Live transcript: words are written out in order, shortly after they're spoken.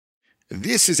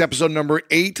This is episode number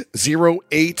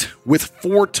 808 with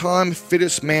four-time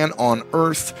fittest man on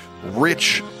earth,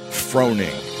 Rich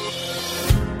Froning.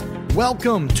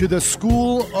 Welcome to the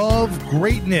School of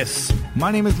Greatness. My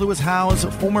name is Lewis Howes,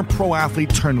 former pro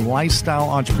athlete turned lifestyle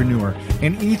entrepreneur,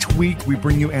 and each week we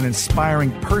bring you an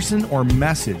inspiring person or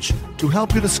message to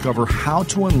help you discover how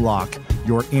to unlock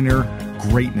your inner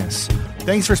greatness.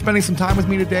 Thanks for spending some time with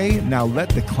me today. Now let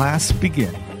the class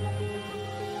begin.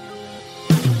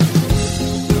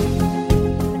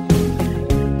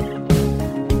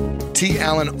 T.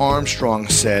 Allen Armstrong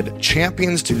said,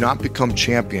 "Champions do not become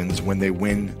champions when they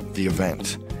win the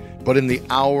event, but in the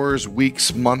hours,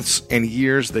 weeks, months, and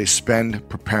years they spend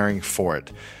preparing for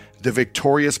it. The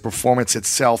victorious performance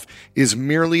itself is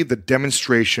merely the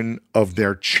demonstration of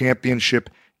their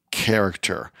championship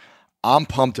character." I'm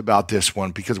pumped about this one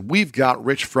because we've got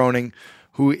Rich Froning,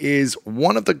 who is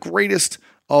one of the greatest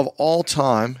of all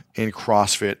time in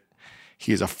CrossFit.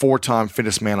 He is a four-time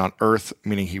fittest man on earth,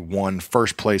 meaning he won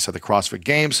first place at the CrossFit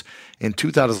Games in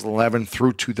 2011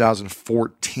 through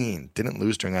 2014. Didn't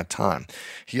lose during that time.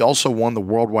 He also won the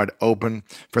Worldwide Open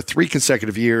for 3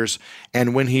 consecutive years,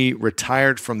 and when he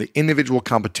retired from the individual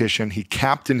competition, he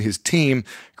captained his team,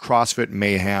 CrossFit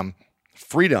Mayhem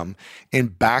Freedom, in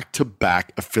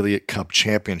back-to-back affiliate cup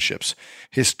championships.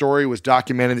 His story was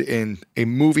documented in a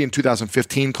movie in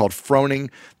 2015 called Froning,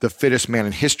 the Fittest Man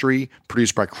in History,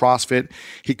 produced by CrossFit.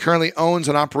 He currently owns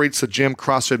and operates the gym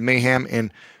CrossFit Mayhem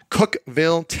in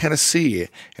Cookeville, Tennessee,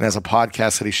 and has a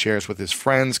podcast that he shares with his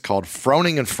friends called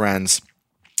Froning and Friends.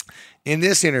 In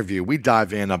this interview, we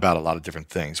dive in about a lot of different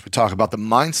things. We talk about the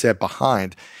mindset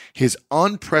behind his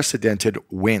unprecedented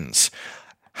wins,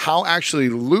 how actually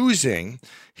losing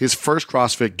his first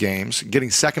CrossFit Games, getting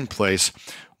second place,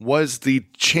 was the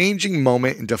changing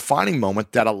moment and defining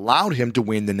moment that allowed him to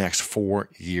win the next 4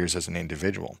 years as an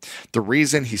individual. The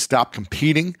reason he stopped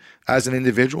competing as an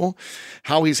individual,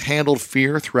 how he's handled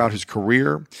fear throughout his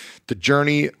career, the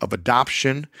journey of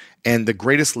adoption, and the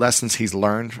greatest lessons he's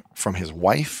learned from his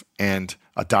wife and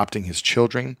adopting his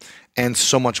children, and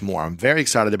so much more. I'm very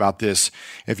excited about this.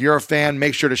 If you're a fan,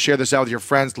 make sure to share this out with your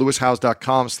friends,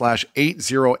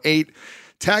 lewishowes.com/808.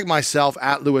 Tag myself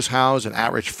at Lewis Howes and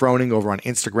at Rich Froning over on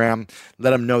Instagram.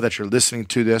 Let them know that you're listening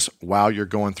to this while you're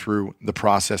going through the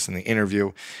process and the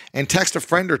interview. And text a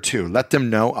friend or two. Let them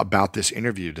know about this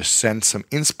interview to send some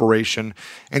inspiration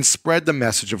and spread the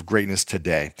message of greatness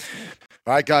today.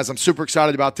 All right, guys, I'm super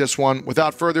excited about this one.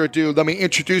 Without further ado, let me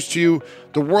introduce to you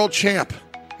the world champ,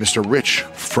 Mr. Rich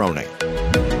Froning.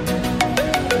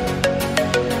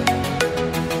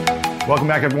 Welcome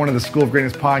back, everyone, to the School of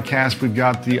Greatness podcast. We've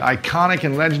got the iconic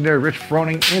and legendary Rich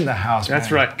Froning in the house. That's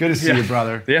man. right. Good to see you,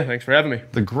 brother. Yeah, thanks for having me.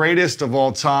 The greatest of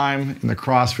all time in the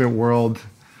CrossFit world,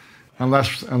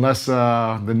 unless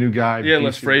the new guy. Yeah,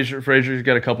 unless Frazier's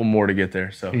got a couple more to get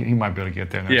there. So he might be able to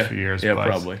get there in the next few years. Yeah,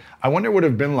 probably. I wonder what it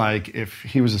would have been like if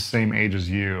he was the same age as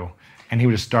you and he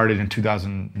would have started in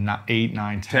 2008,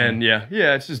 9, 10. Yeah,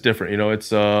 it's just different. You know,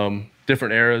 it's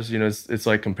different eras. You know, it's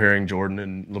like comparing Jordan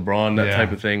and LeBron, that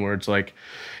type of thing, where it's like,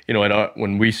 you know,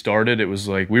 when we started, it was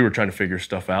like we were trying to figure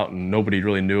stuff out and nobody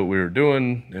really knew what we were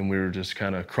doing, and we were just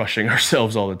kind of crushing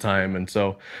ourselves all the time. And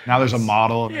so now there's a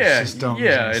model and a system.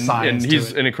 Yeah, and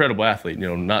he's an incredible athlete.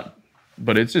 You know,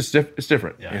 but it's just it's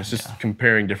different. Yeah, it's just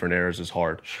comparing different eras is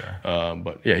hard. Sure.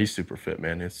 But yeah, he's super fit,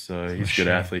 man. He's a good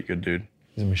athlete, good dude.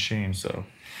 He's a machine. So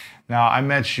now I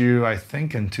met you, I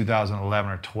think, in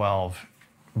 2011 or 12.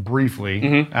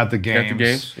 Briefly at the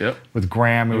games. Yep. With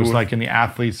Graham. It was like in the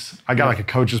athletes. I got like a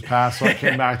coach's pass, so I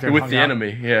came back there. With the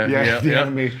enemy, the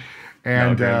enemy.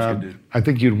 And I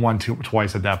think you'd won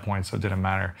twice at that point, so it didn't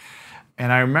matter.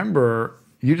 And I remember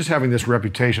you just having this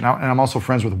reputation. And I'm also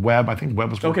friends with Webb. I think Webb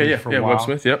was working for a while. Webb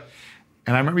Smith, yep.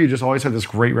 And I remember you just always had this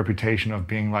great reputation of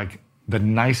being like the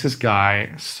nicest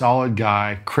guy, solid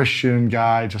guy, Christian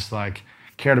guy, just like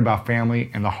cared about family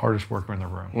and the hardest worker in the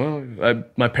room. Well,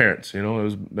 my parents, you know,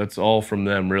 that's all from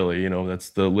them, really. You know,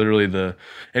 that's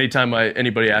anytime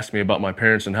anybody asked me about my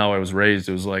parents and how I was raised,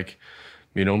 it was like,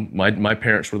 you know, my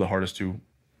parents were the hardest two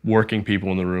working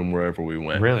people in the room wherever we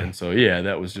went. Really? And so, yeah,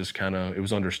 that was just kind of, it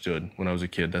was understood when I was a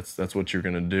kid. That's what you're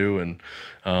going to do. And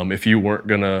if you weren't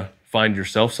going to find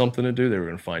yourself something to do, they were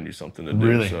going to find you something to do.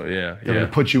 Really? So, yeah. They were going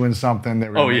to put you in something. They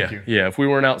were going to make you. Yeah. If we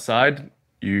weren't outside,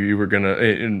 you were gonna,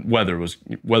 and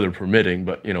weather permitting,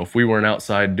 but you know, if we weren't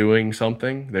outside doing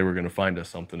something, they were gonna find us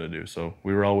something to do. So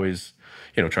we were always,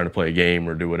 you know, trying to play a game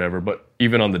or do whatever. But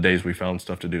even on the days we found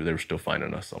stuff to do, they were still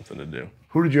finding us something to do.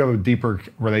 Who did you have a deeper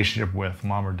relationship with,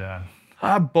 mom or dad?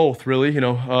 Both, really. You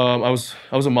know, I was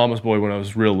a mama's boy when I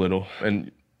was real little,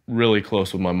 and really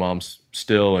close with my mom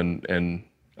still, and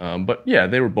But yeah,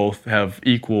 they were both have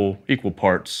equal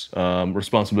parts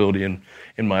responsibility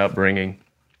in my upbringing.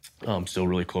 I'm still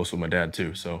really close with my dad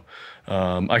too, so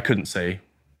I couldn't say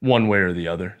one way or the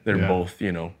other. They're both,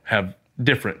 have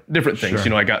different things.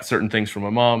 Sure. I got certain things from my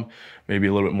mom, maybe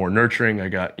a little bit more nurturing. I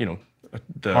got,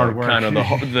 the Hard work. kind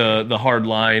of the hard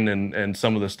line and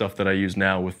some of the stuff that I use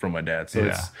now from my dad.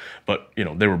 So but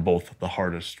they were both the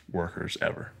hardest workers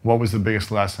ever. What was the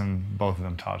biggest lesson both of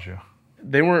them taught you?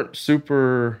 There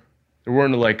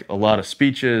weren't like a lot of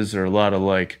speeches or a lot of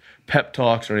like pep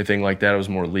talks or anything like that. It was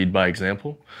more lead by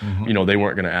example. Mm-hmm. They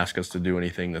weren't going to ask us to do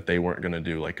anything that they weren't going to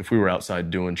do. Like if we were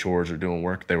outside doing chores or doing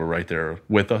work, they were right there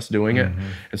with us doing it.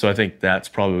 And so I think that's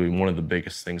probably one of the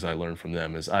biggest things I learned from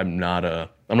them is I'm not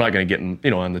going to get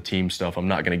in, on the team stuff. I'm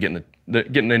not going to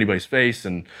get in anybody's face,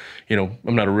 and I'm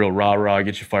not a real rah-rah,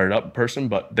 get you fired up person,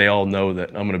 but they all know that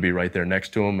I'm going to be right there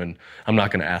next to them, and I'm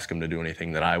not going to ask them to do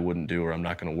anything that I wouldn't do, or I'm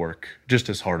not going to work just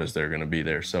as hard as they're going to be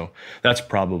there. So that's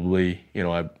probably,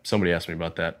 somebody asked me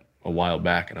about that a while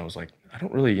back, and I was like, I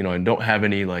don't really, I don't have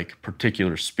any like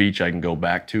particular speech I can go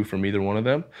back to from either one of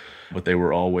them, but they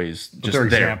were always just there.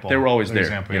 Example. They were always Their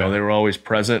there. example, They were always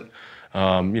present.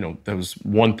 That was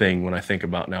one thing when I think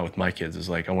about now with my kids is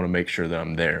like, I want to make sure that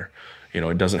I'm there.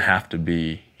 It doesn't have to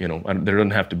be, there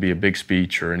doesn't have to be a big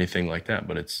speech or anything like that,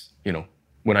 but it's,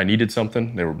 when I needed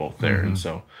something, they were both there. And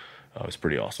so it was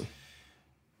pretty awesome.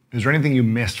 Is there anything you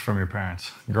missed from your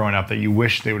parents growing up that you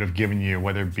wish they would have given you,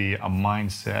 whether it be a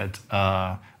mindset,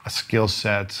 a skill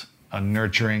set, a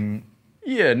nurturing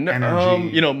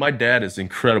energy? My dad is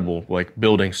incredible, like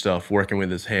building stuff, working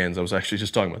with his hands. I was actually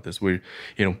just talking about this. We,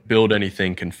 build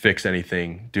anything, can fix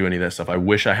anything, do any of that stuff. I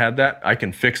wish I had that. I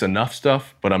can fix enough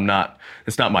stuff, but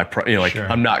it's not my,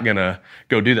 Sure. I'm not going to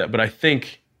go do that. But I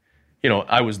think,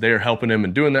 I was there helping him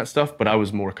and doing that stuff, but I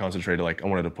was more concentrated. Like I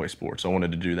wanted to play sports. I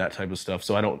wanted to do that type of stuff.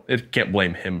 So can't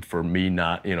blame him for me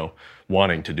not,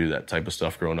 wanting to do that type of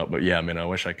stuff growing up. But yeah, I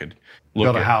wish I could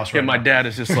build a house. My dad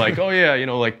is just like, oh yeah,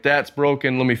 like that's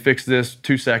broken. Let me fix this.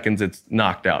 2 seconds, it's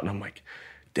knocked out. And I'm like,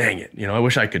 dang it. I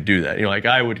wish I could do that. Like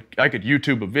I could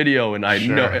YouTube a video, and I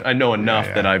know enough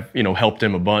that I've, helped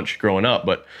him a bunch growing up,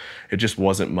 but it just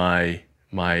wasn't my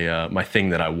thing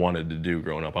that I wanted to do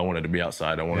growing up. I wanted to be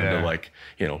outside. I wanted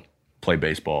to play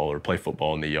baseball or play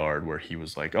football in the yard, where he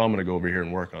was like, oh, I'm going to go over here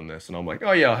and work on this. And I'm like,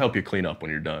 oh yeah, I'll help you clean up when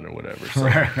you're done or whatever. So,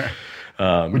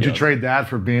 would you trade that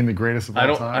for being the greatest of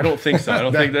all time? I don't think so. I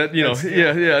don't think that,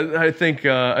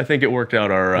 I think it worked out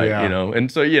all right,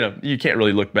 And so, you can't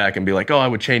really look back and be like, oh, I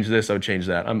would change this, I would change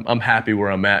that. I'm happy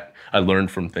where I'm at. I learned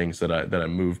from things that I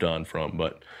moved on from,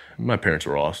 but my parents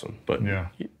were awesome. But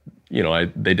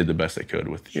they did the best they could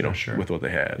with with what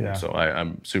they had. Yeah. So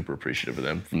I'm super appreciative of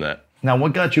them from that. Now,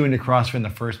 what got you into CrossFit in the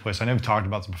first place? I know we've talked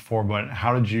about this before, but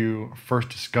how did you first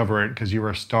discover it? Because you were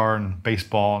a star in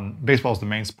baseball, and baseball is the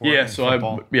main sport. Yeah, so I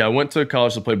went to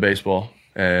college to play baseball.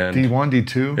 And D1,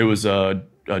 D2? It was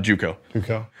JUCO.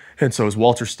 JUCO. And so it was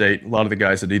Walter State. A lot of the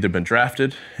guys had either been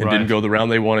drafted and didn't go the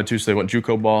round they wanted to, so they went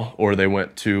JUCO ball, or they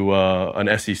went to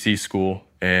an SEC school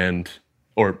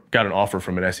or got an offer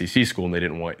from an SEC school, and they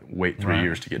didn't wait 3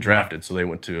 years to get drafted. So they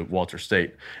went to Walter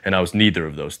State, and I was neither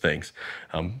of those things.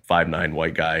 5'9",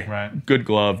 white guy, good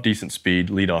glove, decent speed,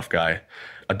 leadoff guy,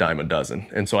 a dime a dozen.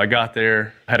 And so I got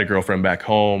there, had a girlfriend back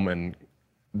home, and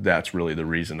that's really the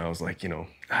reason I was like,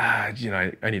 I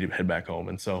need to head back home.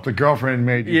 And so the girlfriend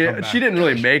made you come back. She didn't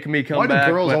really make me come back. Why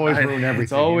do girls always ruin everything?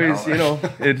 It's always,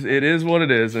 it is what it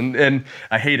is. And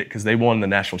I hate it because they won the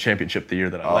national championship the year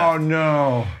that I left. Oh,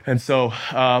 no. And so,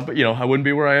 but I wouldn't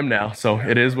be where I am now. So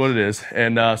it is what it is.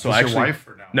 And so is your wife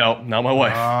or no? No, not my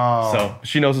wife. Oh. So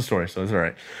she knows the story, so it's all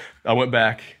right. I went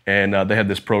back, and they had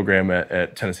this program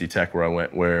at Tennessee Tech where I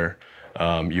went where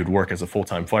you'd work as a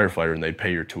full-time firefighter, and they'd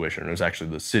pay your tuition. It was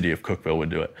actually the city of Cookeville would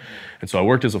do it. And so I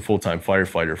worked as a full-time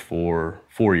firefighter for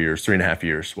 4 years, 3.5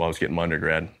 years while I was getting my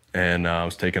undergrad. And I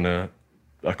was taking a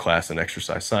class in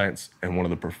exercise science, and one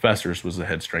of the professors was the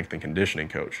head strength and conditioning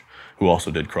coach, who also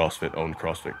did CrossFit, owned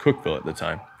CrossFit Cookeville at the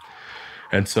time.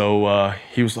 And so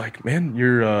he was like, man,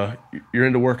 you're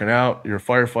into working out, you're a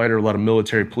firefighter, a lot of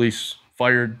military police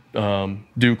fired,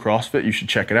 do CrossFit, you should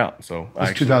check it out. So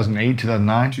that's 2008,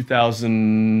 2009?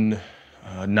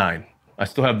 2009. I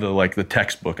still have the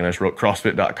textbook, and I just wrote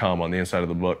CrossFit.com on the inside of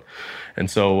the book. And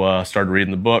so started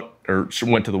reading the book, or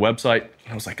went to the website,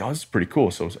 and I was like, oh, this is pretty cool.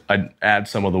 So I'd add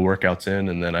some of the workouts in,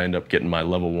 and then I ended up getting my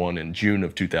level 1 in June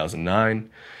of 2009.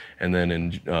 And then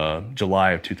in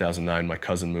July of 2009, my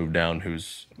cousin moved down,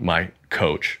 who's my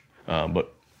coach,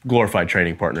 but glorified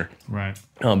training partner. Right.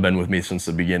 Been with me since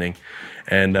the beginning.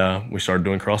 And we started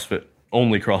doing CrossFit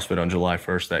only CrossFit on July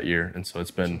 1st that year. And so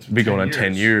it's been going on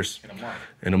 10 years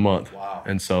in a month. Wow.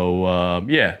 And so,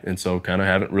 and so kind of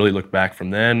haven't really looked back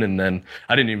from then. And then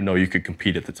I didn't even know you could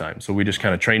compete at the time. So we just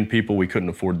kind of trained people. We couldn't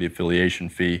afford the affiliation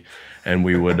fee. And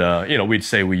we would, we'd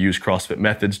say we use CrossFit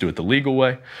methods, do it the legal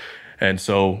way. And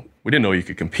so we didn't know you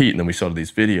could compete. And then we saw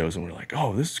these videos and we're like,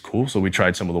 oh, this is cool. So we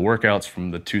tried some of the workouts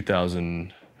from the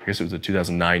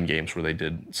 2009 games where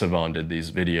Savon did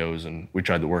these videos, and we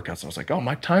tried the workouts, and I was like, oh,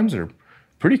 my times are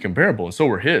pretty comparable, and so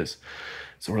were his.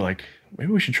 So we're like,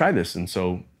 maybe we should try this. And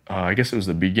so I guess it was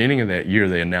the beginning of that year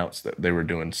they announced that they were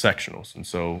doing sectionals. And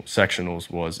so sectionals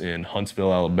was in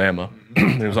Huntsville, Alabama.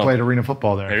 I played arena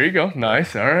football there. There you go.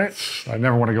 Nice. All right. I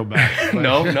never want to go back.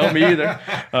 No, me either.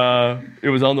 It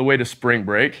was on the way to spring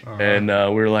break. And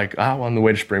we were like, on the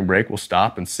way to spring break, we'll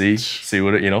stop and see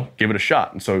what it, give it a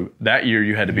shot. And so that year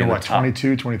you had to be in the top.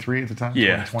 22, 23 at the time?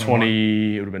 Yeah,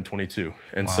 20, it would have been 22.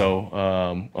 And so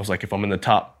I was like, if I'm in the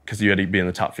top, because you had to be in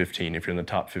the top 15. If you're in the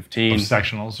top 15.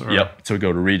 Sectionals? Or? Yep, to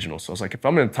go to regionals. So I was like, if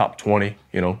I'm in the top 20,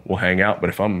 we'll hang out.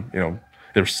 But if I'm,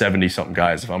 there's 70-something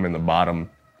guys. If I'm in the bottom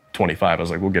 25, I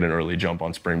was like, we'll get an early jump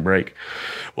on spring break.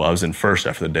 Well, I was in first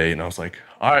after the day, and I was like,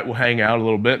 all right, we'll hang out a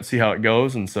little bit and see how it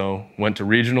goes. And so went to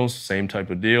regionals, same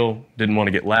type of deal. Didn't want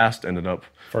to get last, ended up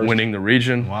winning the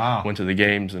region. Wow. Went to the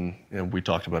games, and we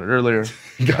talked about it earlier.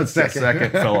 Got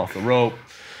second. Fell off the rope.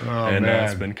 Oh, and man.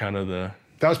 It's been kind of the...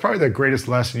 That was probably the greatest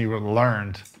lesson you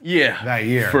learned that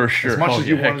year. For sure. As much as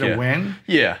you wanted to win,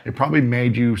 it probably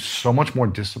made you so much more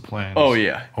disciplined. Oh,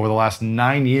 yeah. Over the last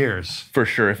 9 years. For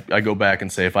sure. If I go back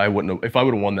and say if I would have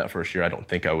won that first year, I don't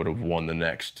think I would have won the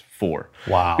next 4.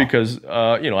 Wow. Because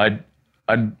I'd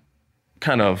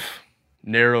kind of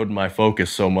narrowed my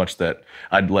focus so much that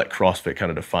I'd let CrossFit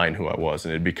kind of define who I was,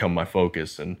 and it'd become my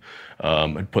focus, and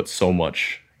I'd put so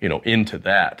much into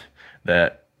that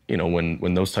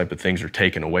when those type of things are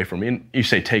taken away from me, and you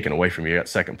say taken away from me, I got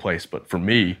second place, but for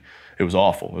me, it was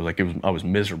awful. It was like I was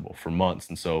miserable for months,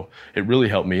 and so it really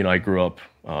helped me. I grew up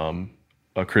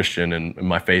a Christian, and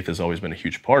my faith has always been a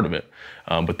huge part of it,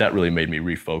 but that really made me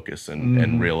refocus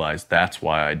and realize that's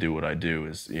why I do what I do.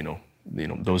 Is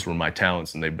those were my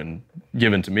talents, and they've been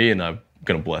given to me, and I'm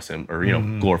going to bless him or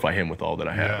glorify him with all that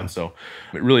I have. And so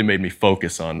it really made me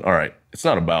focus on, all right, it's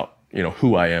not about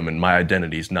who I am, and my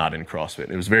identity is not in CrossFit.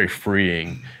 It was very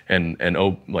freeing, and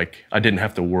I didn't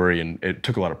have to worry, and it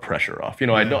took a lot of pressure off.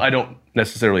 I don't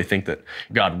necessarily think that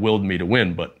God willed me to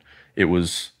win, but it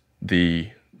was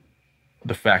the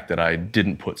fact that I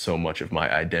didn't put so much of my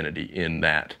identity in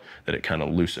that it kind of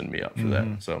loosened me up for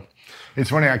that. So it's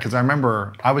funny because I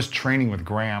remember I was training with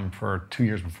Graham for 2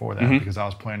 years before that because I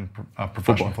was playing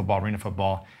professional football, arena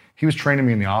football. He was training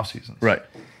me in the off seasons. Right.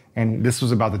 And this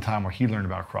was about the time where he learned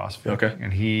about CrossFit. Okay.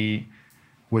 And he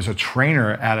was a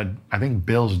trainer at I think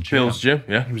Bill's Gym. Bill's Gym,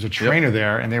 yeah. He was a trainer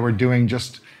there, and they were doing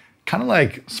just kind of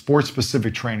like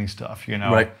sports-specific training stuff,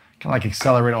 Right. Kind of like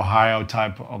Accelerate Ohio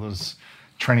type, all those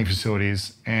training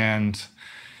facilities.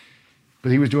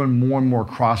 But he was doing more and more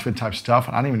CrossFit type stuff,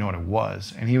 and I didn't even know what it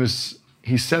was. And he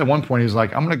said at one point, he was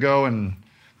like, I'm going to go and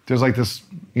there's like this,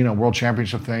 world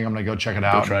championship thing. I'm going to go check it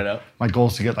out. Go try it out. My goal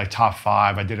is to get like top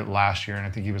 5. I did it last year, and I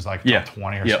think he was like top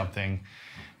 20 or something.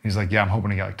 He's like, yeah, I'm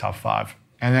hoping to get like top 5.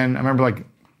 And then I remember like,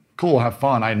 cool, have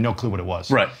fun. I had no clue what it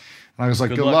was. Right. And I was like,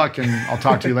 good luck, and I'll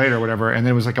talk to you later or whatever. And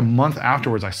then it was like a month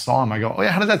afterwards, I saw him. I go, oh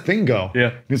yeah, how did that thing go? Yeah.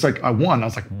 And he's like, I won. I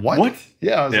was like, what? What?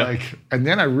 Yeah, I was like, and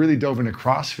then I really dove into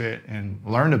CrossFit and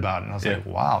learned about it. And I was like,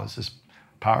 wow, this is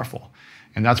powerful.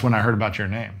 And that's when I heard about your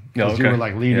name. Because you were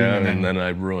like leading. Yeah, and then I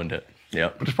ruined it. Yeah.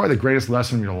 But it's probably the greatest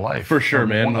lesson of your life. For sure,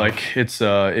 man. Like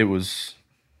it was,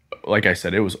 like I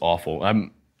said, it was awful.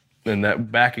 And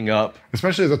that backing up.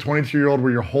 Especially as a 22-year-old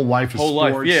where your whole life is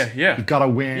sports. Yeah. You've got to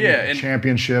win a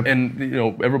championship. And,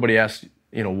 everybody asks,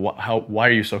 why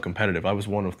are you so competitive? I was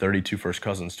one of 32 first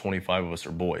cousins, 25 of us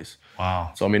are boys.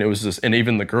 Wow. So, it was just, and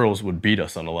even the girls would beat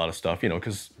us on a lot of stuff,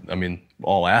 because,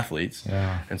 all athletes.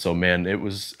 Yeah. And so, man,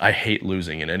 I hate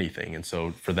losing in anything. And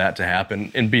so for that to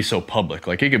happen and be so public,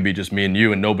 like it could be just me and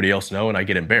you and nobody else know, and I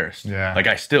get embarrassed. Yeah. Like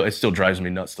it still drives me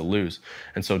nuts to lose.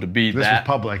 And so to be this that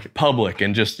was public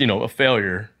and just, a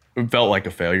failure, it felt like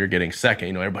a failure getting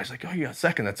second. Everybody's like, oh, you got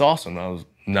second. That's awesome. I was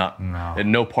not,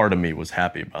 and no part of me was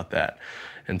happy about that.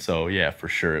 And so, yeah, for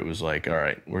sure, it was like, all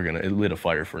right, it lit a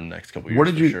fire for the next couple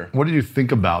of years. What did you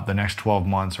think about the next 12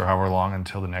 months or however long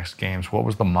until the next games? What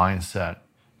was the mindset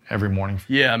every morning?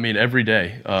 Yeah, every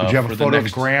day. Did you have a photo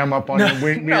of Graham up on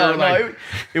your mirror? No,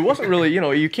 it wasn't really,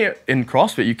 you can't, in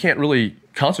CrossFit, you can't really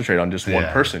concentrate on just one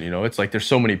person, It's like there's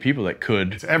so many people that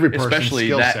could, it's every person's especially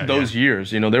skill set, those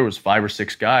years, there was 5 or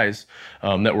 6 guys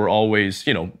that were always,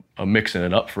 mixing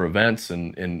it up for events,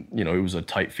 and you know, it was a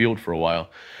tight field for a while.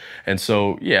 And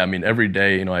so, yeah, I mean, every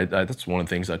day, you know, I that's one of the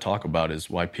things I talk about is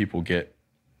why people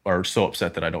are so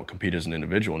upset that I don't compete as an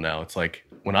individual now. It's like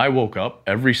when I woke up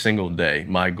every single day,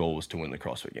 my goal was to win the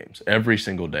CrossFit Games every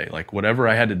single day. Like whatever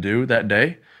I had to do that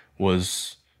day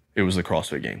it was the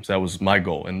CrossFit Games. That was my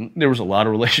goal. And there was a lot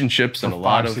of relationships and a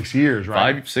lot of 6 years,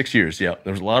 right? 5, 6 years. Yeah.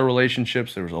 There was a lot of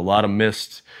relationships. There was a lot of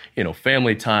missed, you know,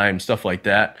 family time, stuff like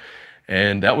that.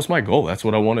 And that was my goal. That's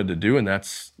what I wanted to do. And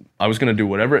I was going to do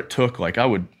whatever it took. Like I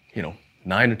would, you know,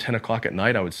 9 or 10 o'clock at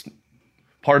night,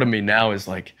 part of me now is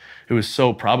like, it was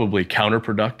so probably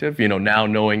counterproductive, you know, now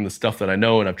knowing the stuff that I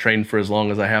know and I've trained for as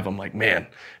long as I have, I'm like, man,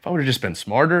 if I would have just been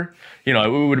smarter, you know,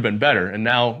 it would have been better. And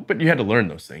now, but you had to learn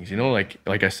those things, you know, like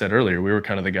I said earlier, we were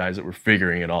kind of the guys that were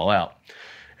figuring it all out.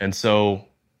 And so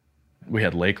we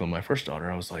had Lakeland, my first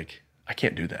daughter. I was like, I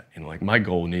can't do that. You know, like my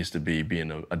goal needs to be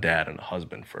being a dad and a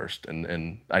husband first.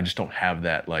 And I just don't have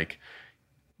that. Like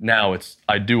now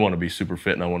I do want to be super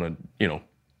fit and I want to, you know,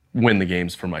 win the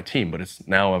games for my team, but it's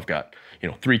now I've got, you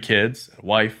know, 3 kids, a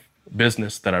wife,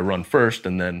 business that I run first,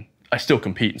 and then I still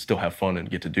compete and still have fun and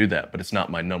get to do that, but it's not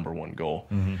my number one goal.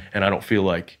 Mm-hmm. And I don't feel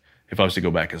like if I was to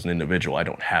go back as an individual, I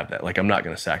don't have that. Like I'm not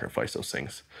going to sacrifice those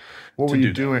things. What were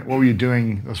you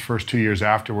doing those first 2 years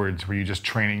afterwards? Were you just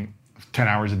training 10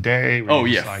 hours a day? Oh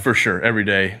yeah, for sure. Every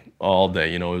day, all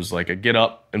day. You know, it was like a get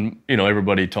up and, you know,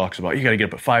 everybody talks about, you got to get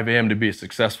up at 5 a.m. to be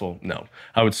successful. No,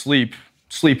 I would sleep.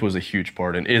 Sleep was a huge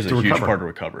part and is a huge part of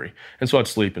recovery. And so I'd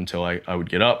sleep until I would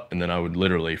get up, and then I would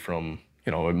literally from,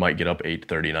 you know, I might get up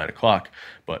 8:30, 9 o'clock,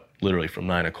 but literally from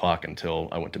 9 o'clock until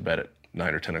I went to bed at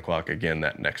 9 or 10 o'clock again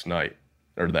that next night,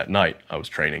 or that night I was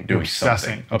training, doing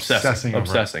something. Obsessing.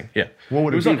 Yeah. What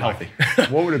would it was be unhealthy.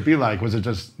 Like? What would it be like? Was it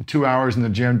just 2 hours in the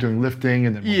gym doing lifting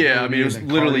and then yeah, I mean, it was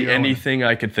literally anything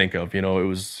I could think of. You know, it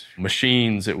was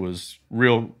machines, it was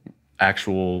real,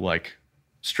 actual, like,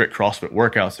 strict CrossFit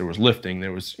workouts, there was lifting,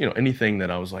 there was, you know, anything that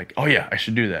I was like, oh yeah, I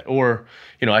should do that. Or,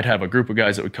 you know, I'd have a group of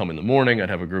guys that would come in the morning, I'd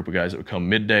have a group of guys that would come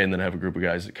midday, and then I have a group of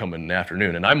guys that come in the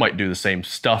afternoon. And I might do the same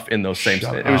stuff in those same,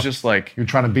 it was just like. You're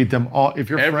trying to beat them all.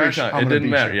 If you're every fresh, time. It didn't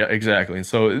matter. Yeah, exactly. And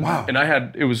so, wow.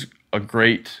 And it was a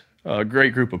great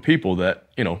group of people that,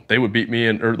 you know, they would beat me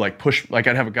or like push, like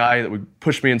I'd have a guy that would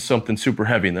push me in something super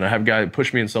heavy, and then I have a guy that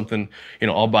push me in something, you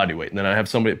know, all body weight, and then I have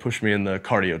somebody that push me in the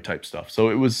cardio type stuff. So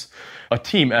it was a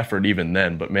team effort even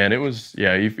then, but man, it was,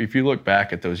 yeah, if you look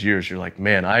back at those years, you're like,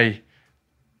 man, I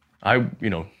you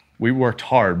know, we worked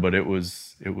hard, but it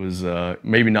was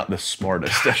maybe not the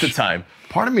smartest at the time.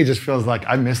 Part of me just feels like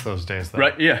I miss those days, though.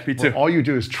 Right? Yeah, me too. All you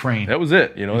do is train. That was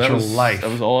it. You know, that was life. That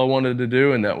was all I wanted to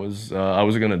do, and that was I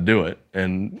was going to do it.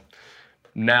 And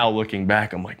now looking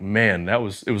back, I'm like, man, it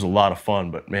was a lot of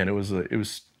fun, but man, it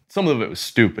was some of it was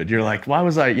stupid. You're like, why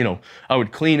was I? You know, I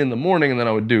would clean in the morning, and then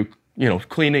I would do, you know,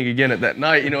 cleaning again at that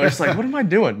night. You know, it's like, what am I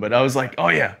doing? But I was like, oh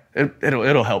yeah,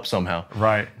 it'll help somehow.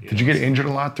 Right. Did you get injured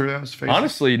a lot through those phases?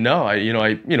 Honestly, no.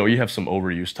 You have some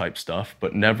overuse type stuff,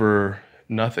 but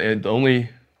nothing. The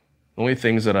only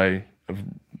things that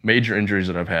major injuries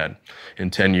that I've had in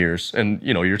 10 years, and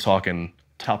you know, you're talking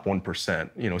top 1%.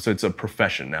 You know, so it's a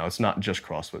profession now. It's not just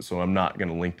CrossFit. So I'm not going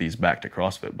to link these back to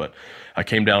CrossFit. But I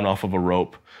came down off of a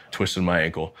rope, twisted my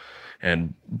ankle,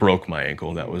 and broke my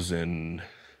ankle. That was in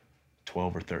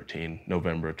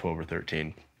November of 12 or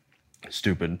 13.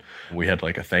 Stupid. We had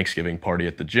like a Thanksgiving party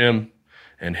at the gym,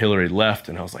 and Hillary left,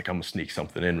 and I was like, I'm gonna sneak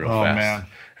something in real fast. Man.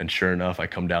 And sure enough, I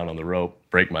come down on the rope,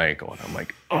 break my ankle, and I'm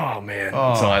like, oh man.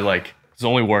 Oh. So it's the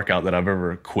only workout that I've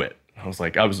ever quit. I was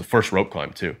the first rope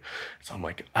climb too. So I'm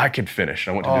like, I could finish.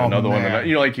 I went to do another one. And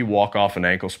you know, like you walk off an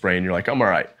ankle sprain, you're like, I'm all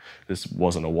right. This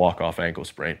wasn't a walk off ankle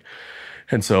sprain.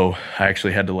 And so I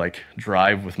actually had to like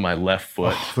drive with my left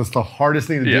foot. Oh, that's the hardest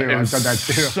thing to do. I've done that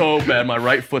too. So bad. My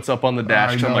right foot's up on the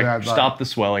dash. So I'm like, stop the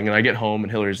swelling. And I get home,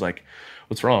 and Hillary's like,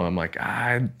 what's wrong? I'm like,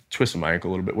 I twisted my ankle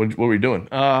a little bit. What were you doing?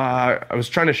 I was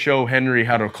trying to show Henry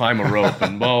how to climb a rope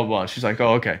and blah, blah, blah. She's like,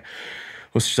 oh, okay.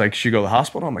 Well, she's like, should you go to the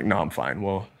hospital? I'm like, no, I'm fine.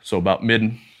 Well, so about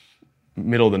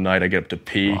middle of the night, I get up to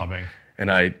pee.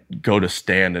 And I go to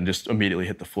stand and just immediately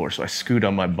hit the floor. So I scoot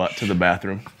on my butt to the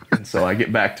bathroom. And so I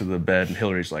get back to the bed, and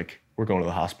Hillary's like, we're going to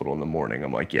the hospital in the morning.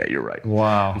 I'm like, yeah, you're right.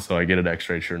 Wow. And so I get it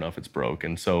x-rayed. Sure enough, it's broke.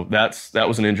 And so that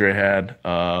was an injury I had.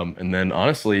 And then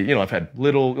honestly, you know, I've had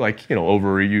little, like, you know,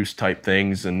 overuse type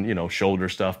things and, you know, shoulder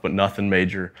stuff, but nothing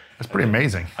major. That's pretty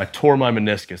amazing. I tore my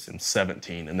meniscus in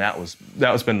 17. And that was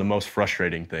been the most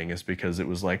frustrating thing, is because it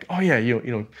was like, oh yeah, you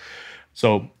know,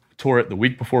 so tore it the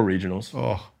week before regionals.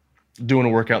 Oh. Doing a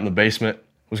workout in the basement,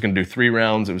 was going to do 3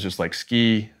 rounds. It was just like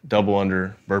ski, double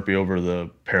under, burpee over the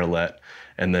parallel,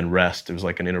 and then rest. It was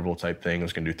like an interval type thing. I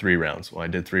was going to do 3 rounds. Well, I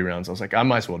did 3 rounds. I was like, I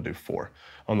might as well do 4.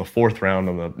 On the 4th round,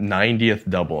 on the 90th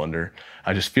double under,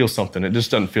 I just feel something. It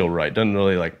just doesn't feel right. Doesn't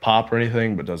really like pop or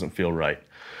anything, but doesn't feel right.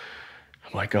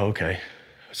 I'm like, oh, okay.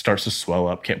 It starts to swell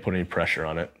up. Can't put any pressure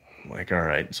on it. I'm like, all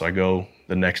right. So I go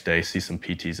the next day, see some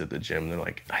PTs at the gym. They're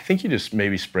like, I think you just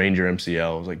maybe sprained your MCL.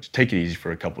 I was like, just take it easy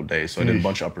for a couple of days. So I did a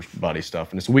bunch of upper body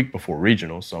stuff. And it's a week before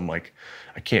regionals. So I'm like,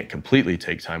 I can't completely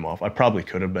take time off. I probably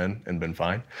could have been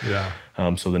fine. Yeah.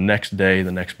 So the next day,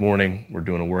 the next morning, we're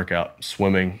doing a workout,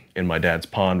 swimming in my dad's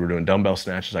pond. We're doing dumbbell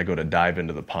snatches. I go to dive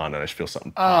into the pond and I just feel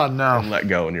something pop and let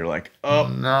go. And you're like, oh,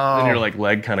 no. And your like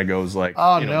leg kind of goes like,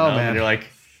 oh, no, man. And you're like,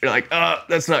 oh,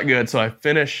 that's not good. So I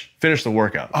finish the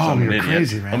workout. Oh, I'm you're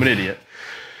crazy, man. I'm an idiot.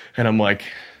 And I'm like,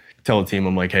 tell the team,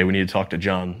 I'm like, hey, we need to talk to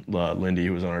John Lindy,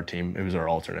 who was on our team. It was our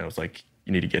alternate. I was like,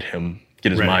 you need to get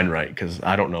his mind right, because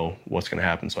I don't know what's going to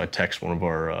happen. So I text one of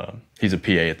our, he's a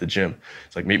PA at the gym.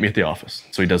 He's like, meet me at the office.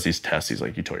 So he does these tests. He's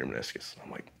like, you tore your meniscus. I'm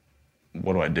like,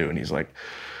 what do I do? And he's like,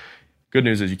 good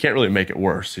news is you can't really make it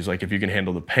worse. He's like, if you can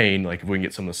handle the pain, like if we can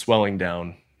get some of the swelling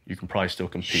down, you can probably still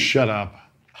compete. Shut up.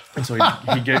 And so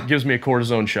he gives me a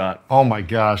cortisone shot. Oh my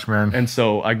gosh, man. And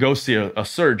so I go see a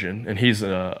surgeon, and he's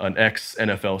an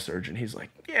ex-NFL surgeon. He's like,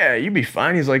 yeah, you'd be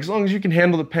fine. He's like, as long as you can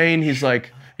handle the pain, he's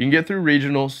like, you can get through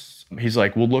regionals. He's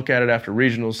like, we'll look at it after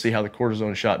regionals, see how the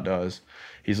cortisone shot does.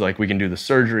 He's like, we can do the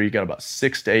surgery. You got about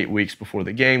 6 to 8 weeks before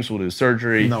the games. We'll do the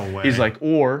surgery. No way. He's like,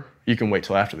 or you can wait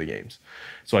till after the games.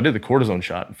 So I did the cortisone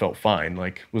shot and felt fine,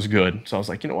 like was good. So I was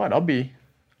like, you know what,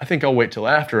 I think I'll wait till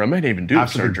after. I might even do the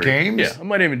surgery. After the games? Yeah, I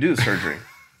might even do the surgery.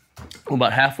 Well,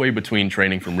 about halfway between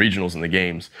training from regionals and the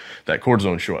games, that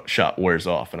cortisone shot wears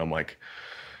off. And I'm like,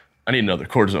 I need another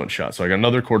cortisone shot. So I got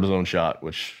another cortisone shot,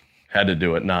 which had to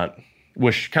do it.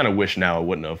 Wish now I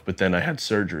wouldn't have. But then I had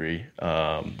surgery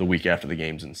the week after the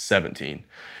games in 17.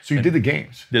 So you did the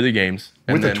games? Did the games.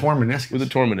 With a torn meniscus? With a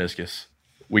torn meniscus.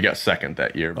 We got second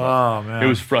that year. Oh, man. It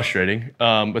was frustrating.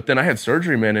 But then I had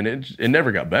surgery, man, and it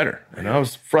never got better. And I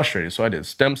was frustrated. So I did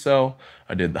stem cell.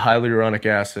 I did the hyaluronic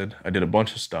acid. I did a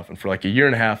bunch of stuff. And for like a year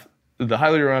and a half, the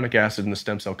hyaluronic acid and the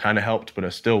stem cell kind of helped, but I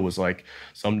still was like,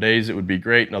 some days it would be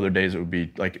great, and other days it would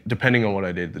be like, depending on what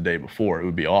I did the day before, it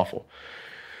would be awful.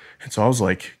 And so I was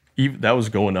like, that was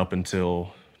going up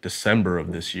until December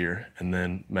of this year, and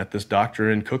then met this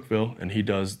doctor in Cookeville, and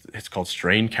it's called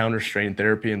strain counter strain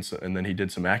therapy, and then he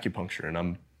did some acupuncture, and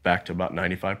I'm back to about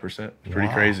 95%.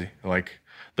 Pretty crazy. Like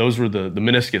those were the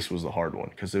meniscus was the hard one,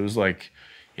 because it was like,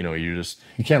 you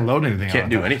can't load anything. Can't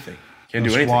do anything. Can't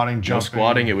do anything. Squatting, jumping. No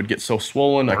squatting. It would get so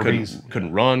swollen. Burpees. I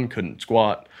couldn't run, couldn't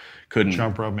squat, couldn't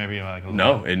jump rope maybe like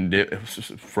no, and it was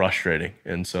just frustrating.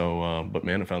 And so, but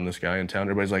man, I found this guy in town.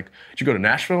 Everybody's like, "Did you go to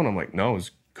Nashville?" And I'm like, "No,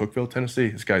 it's Cookeville, Tennessee.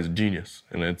 This guy's a genius,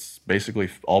 and it's basically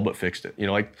all but fixed it.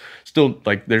 Still,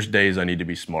 like, there's days I need to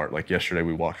be smart. Like yesterday,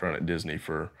 we walked around at Disney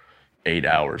for 8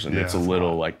 hours, and it's a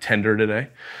little like tender today.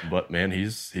 But man,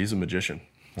 he's a magician.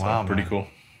 Wow, pretty cool.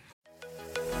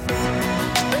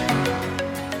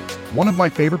 One of my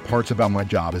favorite parts about my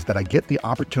job is that I get the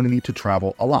opportunity to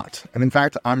travel a lot. And in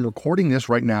fact, I'm recording this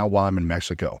right now while I'm in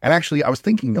Mexico. And actually, I was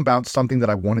thinking about something that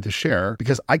I wanted to share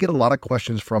because I get a lot of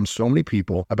questions from so many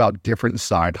people about different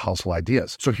side hustle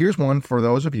ideas. So here's one for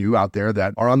those of you out there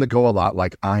that are on the go a lot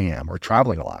like I am, or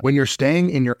traveling a lot. When you're staying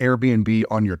in your Airbnb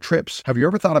on your trips, have you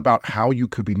ever thought about how you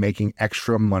could be making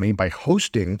extra money by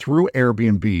hosting through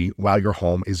Airbnb while your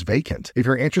home is vacant? If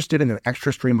you're interested in an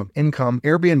extra stream of income,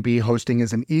 Airbnb hosting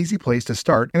is an easy place to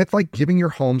start, and it's like giving your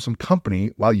home some company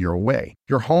while you're away.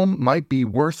 Your home might be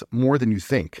worth more than you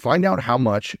think. Find out how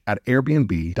much at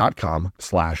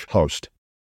airbnb.com/host.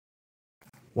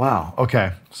 Wow.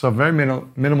 Okay. So very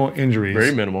minimal injuries.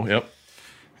 Very minimal. Yep.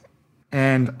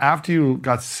 And after you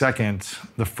got second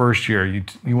the first year, you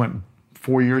went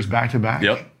 4 years back to back?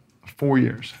 Yep. 4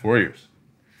 years. 4 years.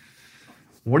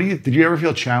 Did you ever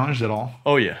feel challenged at all?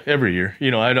 Oh yeah, every year.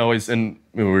 I'd always, and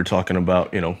we were talking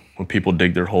about, when people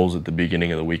dig their holes at the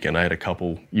beginning of the weekend, I had a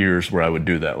couple years where I would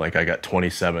do that. Like I got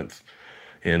 27th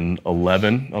in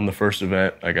 11 on the first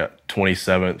event. I got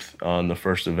 27th on the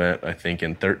first event, I think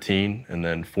in 13, and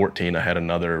then 14, I had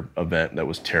another event that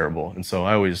was terrible. And so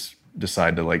I always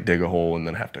decide to like dig a hole and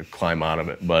then have to climb out of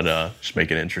it, but just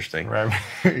make it interesting. Right.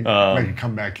 Make it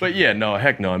come back. But yeah, no,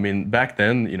 heck no. I mean, back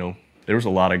then, there was a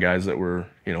lot of guys that were,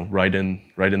 right in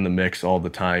the mix all the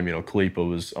time. Kalipa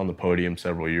was on the podium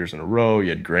several years in a row. You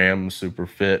had Graham, super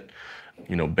fit.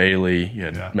 Bailey. You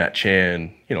had Matt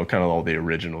Chan. Kind of all the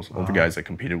originals, all the guys I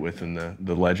competed with in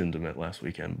the Legends event last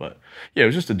weekend. But yeah, it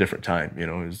was just a different time. It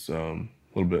was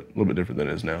a little bit different than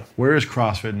it is now. Where is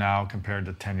CrossFit now compared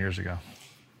to 10 years ago?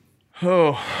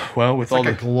 Oh, well, with it's all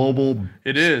like a global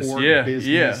it is, yeah,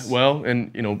 business. Yeah. Well,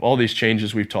 and all these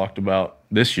changes we've talked about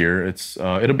this year,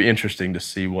 it'll be interesting to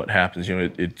see what happens.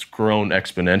 It's grown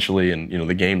exponentially, and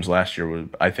the games last year was,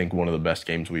 I think, one of the best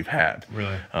games we've had.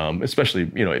 Really,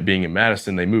 especially it being in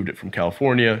Madison. They moved it from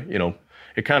California.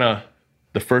 It kind of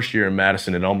the first year in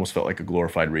Madison, it almost felt like a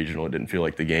glorified regional. It didn't feel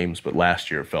like the games, but last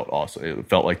year it felt awesome. It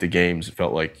felt like the games. It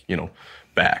felt like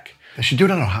back. They should do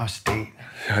it on Ohio State.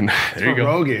 There you go.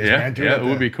 Rogue is, yeah, man. It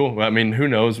would be cool. I mean, who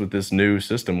knows with this new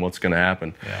system what's going to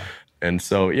happen? Yeah. And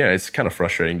so, it's kind of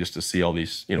frustrating just to see all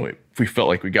these. We felt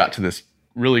like we got to this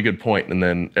really good point, and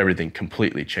then everything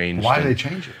completely changed. Why did they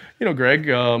change it? Greg.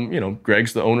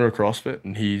 Greg's the owner of CrossFit,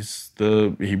 and he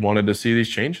wanted to see these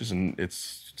changes, and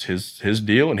it's his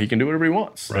deal, and he can do whatever he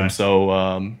wants. Right. And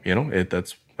so,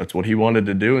 that's what he wanted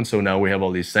to do. And so now we have all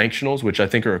these sanctionals, which I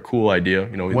think are a cool idea.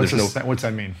 What's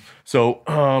that mean? So,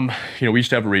 we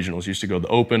used to have regionals. Used to go the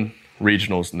open,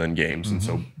 regionals, and then games. Mm-hmm. And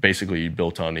so basically you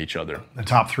built on each other. The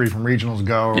top 3 from regionals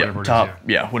go, or whatever it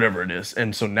is. Whatever it is.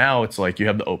 And so now it's like you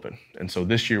have the open. And so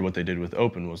this year what they did with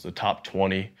open was the top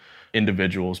 20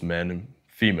 individuals, men and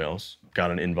females, got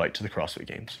an invite to the CrossFit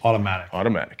Games.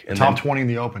 Automatic. And top 20 in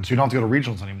the open, so you don't have to go to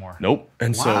regionals anymore. Nope.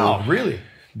 And wow, really?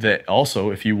 That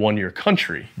also, if you won your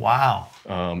country, wow,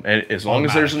 and as long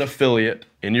as there's an affiliate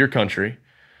in your country,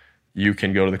 you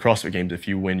can go to the CrossFit Games if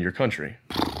you win your country.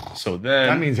 So then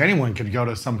that means anyone could go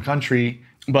to some country,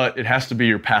 but it has to be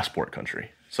your passport country.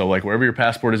 So like wherever your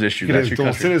passport is issued, that's your dual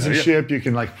country. Citizenship. You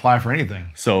can apply for anything.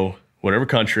 So whatever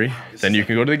country, then you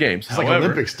can go to the games. It's like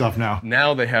Olympic stuff now.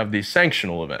 Now they have these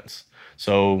sanctional events.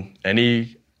 So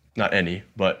not any,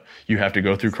 but you have to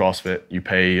go through CrossFit. You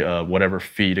pay whatever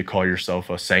fee to call yourself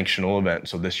a sanctional event.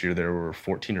 So this year there were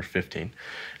 14 or 15.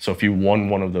 So if you won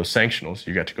one of those sanctionals,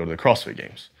 you got to go to the CrossFit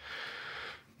Games.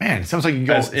 Man, it sounds like you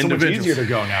go. It's so much easier to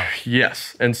go now.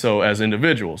 Yes, and so as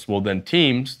individuals, well then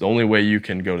teams, the only way you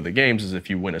can go to the games is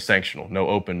if you win a sanctional. No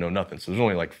open, no nothing. So there's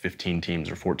only like 15 teams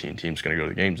or 14 teams going to go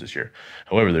to the games this year.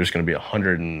 However, there's going to be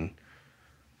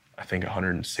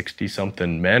 160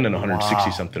 something men and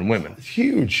 160 something women. It's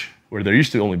huge. Where there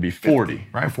used to only be 40. 50,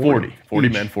 right? 40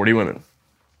 men, 40 women.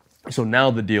 So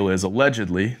now the deal is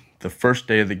allegedly the first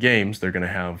day of the games, they're going to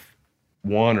have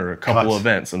one or a couple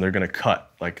events, and they're going to cut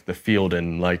like the field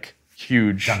in like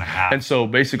huge. And so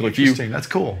basically, that's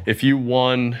cool. If you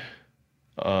won,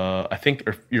 I think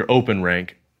your open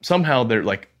rank, somehow they're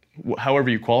like, however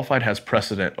you qualified has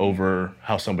precedent over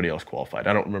how somebody else qualified.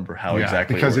 I don't remember how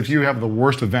exactly. Because it works. If you have the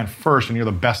worst event first and you're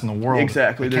the best in the world,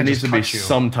 exactly, there needs to be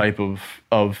some type of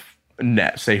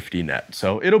safety net.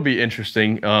 So it'll be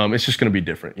interesting. It's just going to be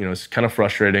different. It's kind of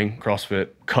frustrating. CrossFit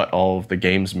cut all of the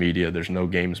games media. There's no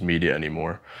games media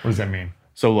anymore. What does that mean?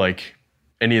 So like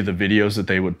any of the videos that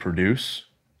they would produce,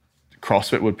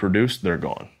 CrossFit would produce, they're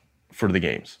gone for the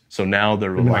games. So now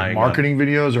they're relying like marketing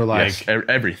videos or like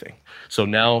everything. So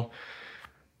now,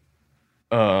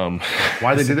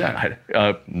 why they do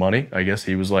that? Money. I guess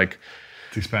he was like,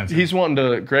 it's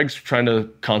expensive. Greg's trying to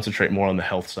concentrate more on the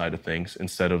health side of things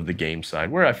instead of the game side,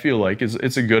 where I feel like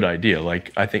it's a good idea.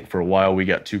 Like I think for a while we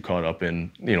got too caught up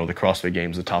in, the CrossFit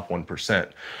Games, the top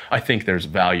 1%. I think there's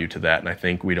value to that, and I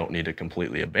think we don't need to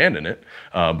completely abandon it.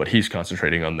 But he's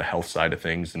concentrating on the health side of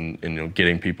things and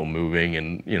getting people moving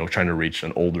and, trying to reach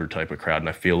an older type of crowd. And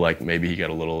I feel like maybe he got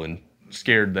a little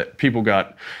scared that people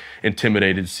got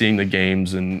intimidated seeing the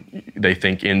games and they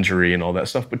think injury and all that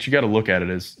stuff, but you got to look at it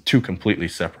as two completely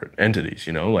separate entities.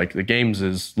 Like the games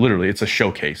is literally, it's a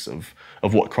showcase of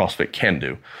what CrossFit can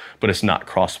do, but it's not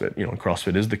CrossFit.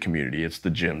 CrossFit is the community, it's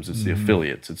the gyms, it's the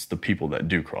affiliates, it's the people that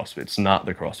do CrossFit. It's not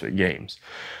the CrossFit Games.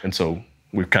 And so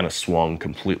we've kind of swung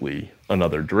completely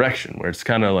another direction where it's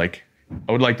kind of like,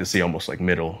 I would like to see almost like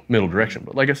middle direction,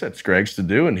 but like I said, it's Greg's to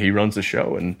do and he runs the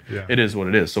show and it is what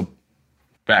it is. So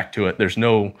back to it, there's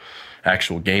no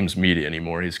actual games media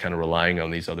anymore. He's kind of relying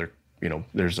on these other,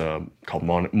 there's called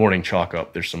Morning Chalk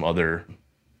Up. There's some other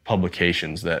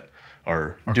publications that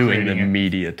are doing the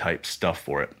media type stuff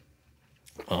for it.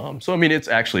 So I mean, it's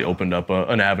actually opened up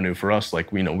an avenue for us.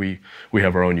 Like we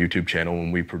have our own YouTube channel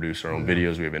and we produce our own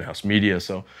videos. We have in-house media,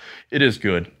 so it is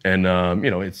good. And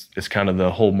it's kind of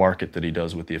the whole market that he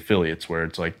does with the affiliates, where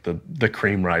it's like the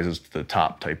cream rises to the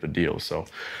top type of deal. So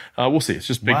we'll see. It's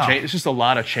just big change. It's just a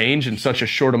lot of change in such a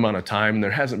short amount of time.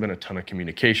 There hasn't been a ton of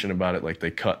communication about it. Like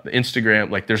they cut the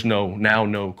Instagram. Like there's no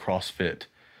CrossFit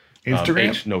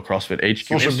Instagram, no CrossFit HQ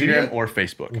Social Instagram media? Or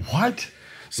Facebook. What?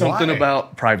 Something Why?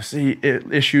 About privacy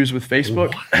issues with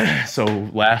Facebook. So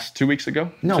 2 weeks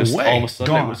ago, no just way. All of a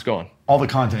sudden it was gone. All the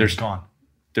content is gone.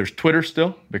 There's Twitter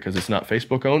still because it's not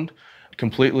Facebook owned,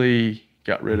 Completely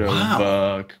got rid of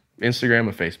Instagram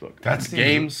and Facebook. That's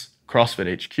games,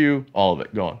 CrossFit HQ, all of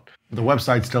it gone. The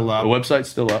website's still up. The website's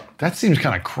still up. That seems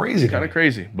kind of crazy. Kind of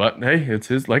crazy, but hey, it's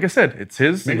his. Like I said, it's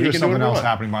his. Maybe there's something else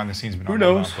happening behind the scenes. Who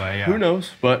knows? Who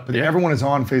knows? But everyone is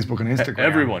on Facebook and Instagram.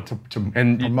 Everyone to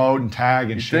promote and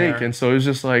tag and share. And so it was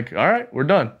just like, all right, we're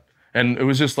done, and it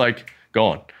was just like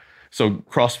gone. So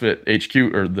CrossFit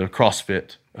HQ or the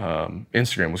CrossFit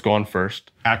Instagram was gone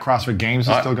first. At CrossFit Games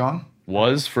is still gone.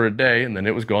 Was for a day, and then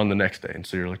it was gone the next day, and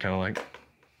so you're kind of like,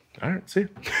 all right, see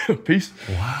you. Peace.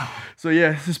 Wow. So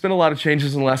yeah, there's been a lot of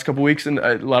changes in the last couple of weeks, and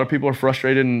a lot of people are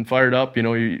frustrated and fired up. You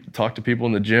know, you talk to people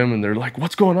in the gym, and they're like,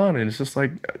 "What's going on?" And it's just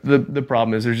like the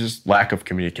problem is there's just lack of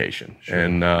communication. Sure.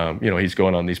 And you know, he's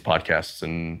going on these podcasts,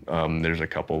 and there's a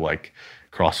couple like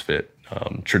CrossFit,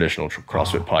 traditional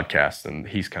CrossFit podcasts, and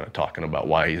he's kind of talking about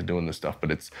why he's doing this stuff,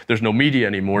 but there's no media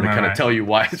anymore to kind of tell you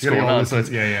why it's going on. So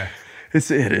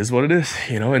it is what it is,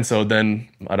 you know. And so then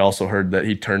I'd also heard that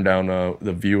he turned down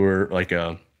the viewer, I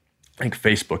think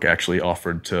Facebook actually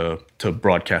offered to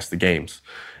broadcast the games,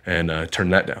 and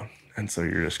turned that down. And so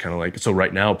you're just kind of like, so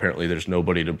right now apparently there's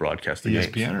nobody to broadcast the games.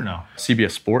 ESPN or no?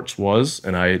 CBS Sports was,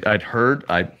 and I'd heard,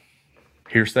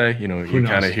 hearsay, you know, you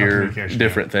kind of hear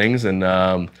different things, and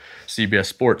CBS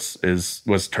Sports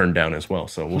was turned down as well.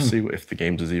 So we'll see if the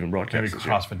games is even broadcast. Maybe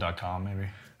CrossFit.com, maybe.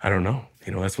 I don't know.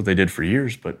 You know, that's what they did for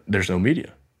years, but there's no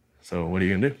media. So what are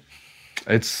you gonna do?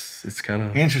 It's kind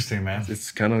of interesting, man.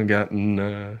 It's kind of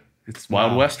gotten it's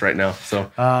Wild West right now.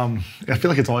 So I feel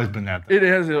like it's always been that. It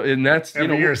has, and that's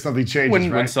every year something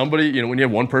changes. When somebody, you know, when you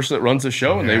have one person that runs the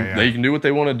show and they can do what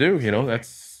they want to do, you know,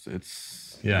 that's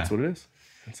what it is.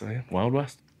 It's Wild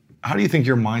West. How do you think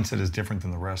your mindset is different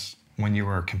than the rest when you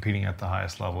were competing at the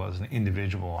highest level as an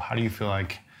individual? How do you feel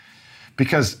like,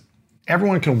 because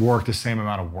everyone can work the same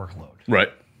amount of workload. Right.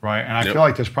 And I feel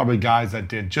like there's probably guys that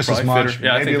did just as much. Fitter.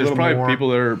 Yeah, I think there's probably more. People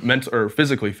that are mental or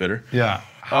physically fitter. Yeah.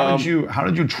 How did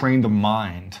you train the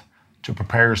mind to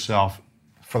prepare yourself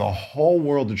for the whole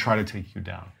world to try to take you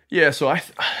down? Yeah, so I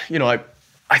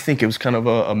think it was kind of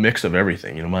a mix of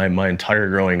everything. You know, my entire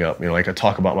growing up, you know, like I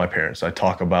talk about my parents, I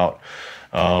talk about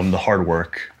the hard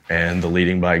work and the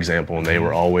leading by example, and they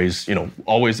were always, you know,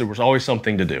 there was always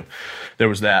something to do. There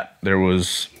was that. There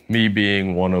was me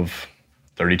being one of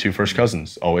 32 first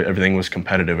cousins. Everything was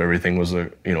competitive. Everything was a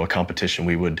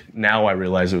competition. Now I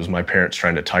realize it was my parents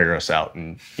trying to tire us out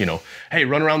and, you know, hey,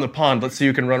 run around the pond. Let's see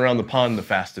who can run around the pond the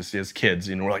fastest as kids.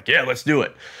 You know, we're like, yeah, let's do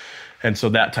it. And so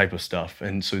that type of stuff.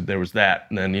 And so there was that.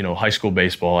 And then, you know, high school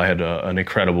baseball, I had an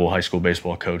incredible high school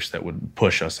baseball coach that would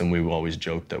push us. And we always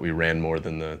joked that we ran more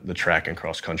than the track and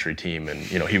cross country team.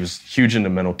 And, you know, he was huge into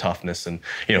mental toughness. And,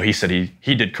 you know, he said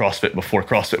he did CrossFit before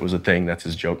CrossFit was a thing. That's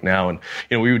his joke now. And,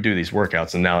 you know, we would do these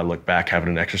workouts. And now I look back having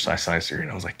an exercise science degree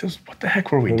and I was like, what the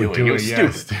heck were we doing? It was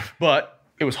stupid. But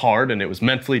it was hard and it was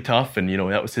mentally tough, and, you know,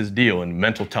 that was his deal, and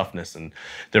mental toughness, and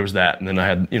there was that. And then I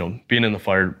had, you know, being in the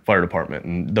fire department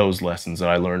and those lessons that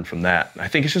I learned from that. I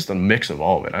think it's just a mix of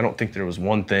all of it. I don't think there was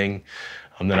one thing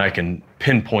that I can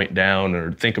pinpoint down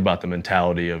or think about the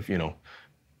mentality of, you know,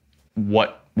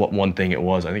 what one thing it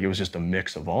was. I think it was just a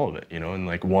mix of all of it, you know, and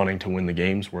like wanting to win the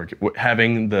games,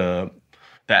 having the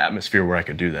atmosphere where I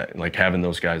could do that, and like having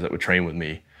those guys that would train with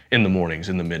me in the mornings,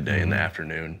 in the midday, in the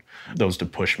afternoon, those to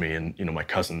push me, and, you know, my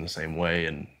cousin the same way,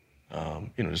 and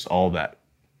you know, just all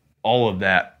of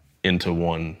that into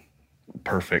one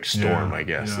perfect storm, I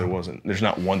guess. Yeah. There's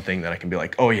not one thing that I can be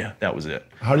like, oh yeah, that was it.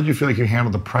 How did you feel like you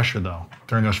handled the pressure though,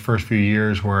 during those first few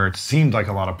years where it seemed like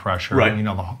a lot of pressure? Right. And, you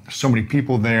know, there's so many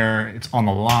people there, it's on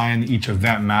the line, each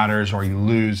event matters or you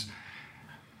lose.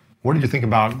 What did you think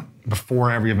about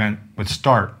before every event would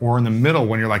start, or in the middle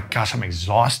when you're like, gosh, I'm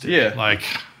exhausted? Yeah. Like,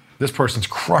 this person's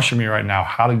crushing me right now.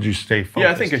 How did you stay focused? Yeah,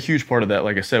 I think a huge part of that,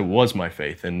 like I said, was my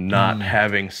faith and not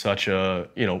having such a,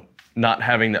 you know, not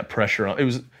having that pressure on. There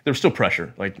was still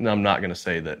pressure. Like, I'm not going to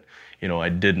say that, you know, I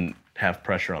didn't have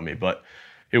pressure on me, but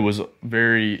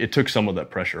it took some of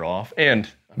that pressure off. And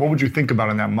what would you think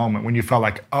about in that moment when you felt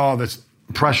like, oh, this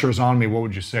pressure is on me? What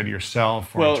would you say to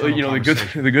yourself? Well, you know,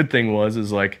 the good thing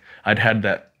is like I'd had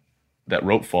that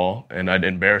rope fall, and I'd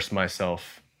embarrassed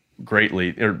myself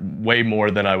greatly, or way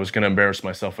more than I was going to embarrass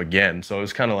myself again. So it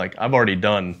was kind of like I've already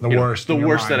done the worst. The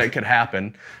worst that it could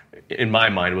happen, in my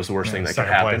mind, was the worst thing that could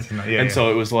happen.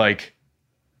 So it was like,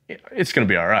 it's going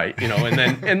to be all right, you know.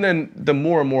 And then the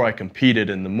more and more I competed,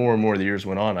 and the more the years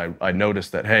went on, I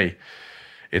noticed that, hey,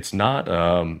 it's not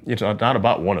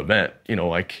about one event, you know.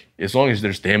 Like, as long as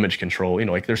there's damage control, you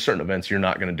know, like there's certain events you're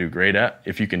not going to do great at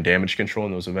if you can damage control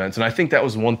in those events. And I think that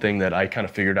was one thing that I kind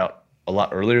of figured out a lot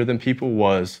earlier than people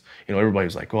was, everybody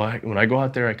was like, well, when I go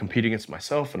out there, I compete against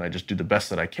myself and I just do the best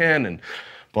that I can and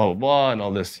blah, blah, blah, and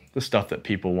all the stuff that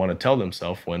people want to tell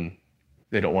themselves when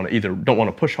they don't want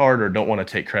to push hard or don't want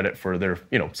to take credit for their,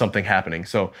 something happening.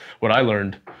 So what I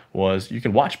learned was you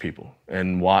can watch people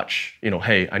and watch,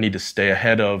 hey, I need to stay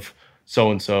ahead of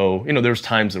so-and-so. There's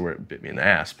times where it bit me in the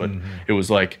ass, but it was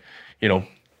like,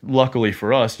 luckily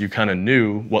for us, you kind of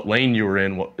knew what lane you were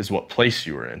in, what place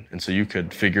you were in. And so you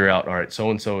could figure out, all right,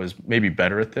 so-and-so is maybe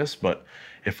better at this, but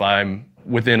if I'm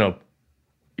within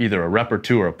either a rep or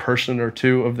two or a person or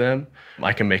two of them,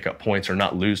 I can make up points or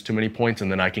not lose too many points,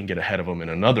 and then I can get ahead of them in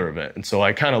another event. And so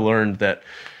I kind of learned that,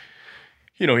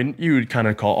 you would kind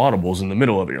of call audibles in the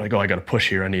middle of it. You're like, oh, I got to push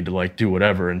here. I need to do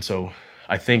whatever. And so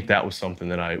I think that was something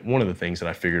that one of the things that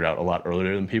I figured out a lot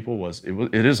earlier than people was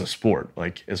it is a sport.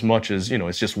 Like as much as,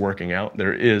 it's just working out,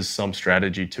 there is some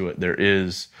strategy to it.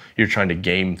 You're trying to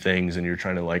game things and you're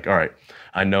trying to all right,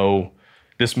 I know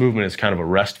this movement is kind of a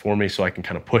rest for me so I can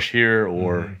kind of push here,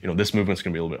 or, this movement's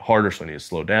going to be a little bit harder so I need to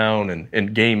slow down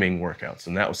and gaming workouts.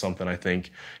 And that was something I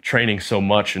think training so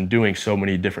much and doing so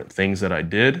many different things that I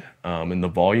did and the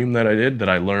volume that I did that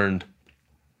I learned,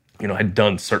 I'd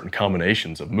done certain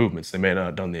combinations of movements. They may not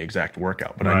have done the exact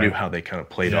workout, but I knew how they kind of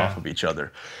played off of each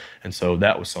other. And so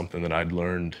that was something that I'd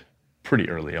learned pretty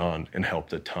early on and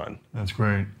helped a ton. That's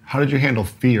great. How did you handle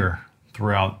fear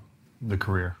throughout the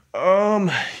career?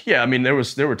 Yeah, I mean, there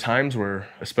were times where,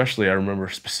 especially I remember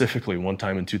specifically one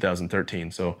time in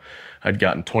 2013. So I'd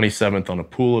gotten 27th on a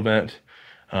pool event.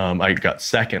 I got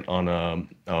second on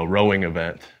a rowing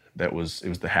event. It was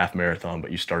the half marathon,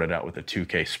 but you started out with a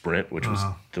 2K sprint, which was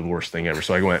the worst thing ever.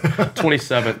 So I went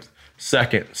 27th,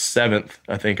 second, 7th,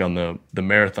 I think, on the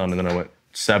marathon, and then I went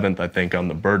 7th, I think, on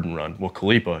the burden run. Well,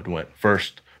 Kalipa went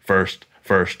first.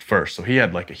 So he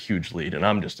had a huge lead, and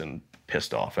I'm just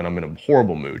pissed off, and I'm in a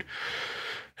horrible mood.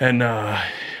 And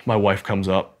my wife comes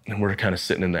up, and we're kind of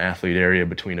sitting in the athlete area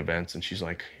between events, and she's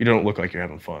like, "You don't look like you're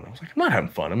having fun." I was like, "I'm not having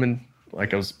fun.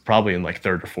 I was probably in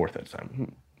third or fourth at the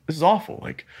time. This is awful,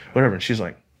 whatever." And she's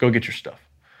like, "Go get your stuff."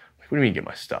 I'm like, "What do you mean get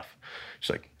my stuff?" She's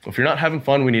like, "Well, if you're not having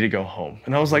fun, we need to go home."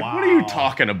 And I was like, "What are you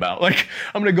talking about?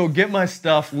 I'm gonna go get my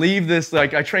stuff, leave this.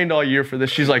 I trained all year for this."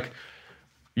 She's like,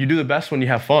 "You do the best when you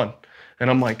have fun." And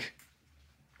I'm like,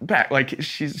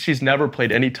 she's never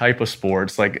played any type of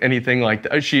sports, anything like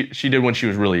that. She did when she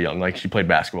was really young, she played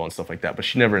basketball and stuff like that, but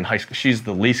she never in high school. She's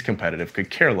the least competitive,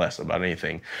 could care less about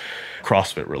anything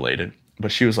CrossFit related.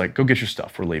 But she was like, "Go get your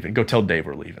stuff, we're leaving. Go tell Dave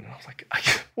we're leaving." And I was like,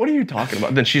 "What are you talking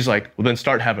about?" Then she's like, "Well, then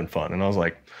start having fun." And I was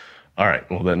like, "All right,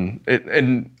 well then,"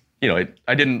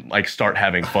 I didn't start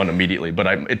having fun immediately, but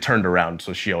it turned around.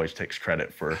 So she always takes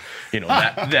credit for,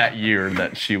 that year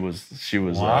that she was.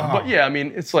 Wow. But yeah, I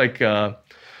mean, it's you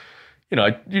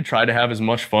try to have as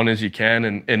much fun as you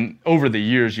can. And over the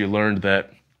years, you learned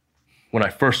that when I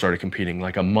first started competing,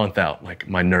 a month out,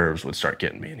 my nerves would start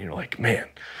getting me. And you're like, man,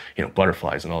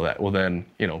 butterflies and all that. Well, then,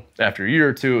 after a year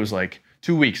or two, it was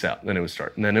 2 weeks out, then it would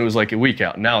start. And then it was a week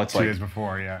out. Now it's 2 days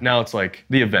before, yeah. Now it's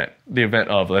the event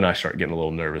of, then I start getting a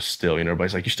little nervous still.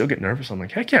 Everybody's like, "You still get nervous?" I'm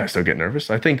like, heck yeah, I still get nervous.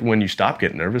 I think when you stop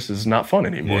getting nervous, it's not fun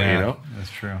anymore,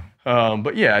 That's true.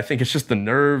 But yeah, I think it's just the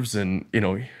nerves and,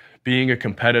 being a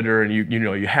competitor, and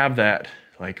you have that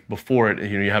before it,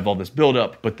 you have all this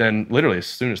buildup, but then literally as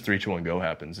soon as 3, 2, 1 go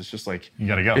happens, it's just you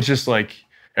gotta go. It's just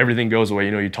everything goes away.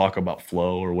 You talk about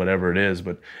flow or whatever it is,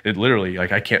 but it literally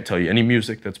I can't tell you any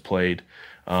music that's played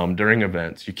during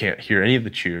events. You can't hear any of the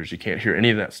cheers. You can't hear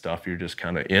any of that stuff. You're just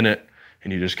kind of in it,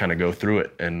 and you just kind of go through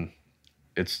it, and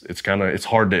it's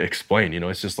hard to explain.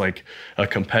 It's just a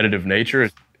competitive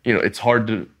nature. It's hard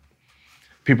to.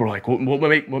 People are like,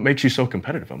 what makes you so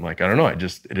competitive? I'm like, I don't know.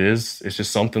 It's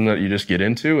just something that you just get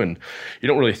into, and you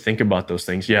don't really think about those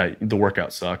things. Yeah, the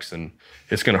workout sucks and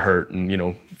it's going to hurt.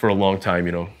 And, for a long time,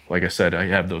 like I said, I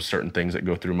have those certain things that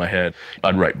go through my head.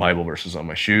 I'd write Bible verses on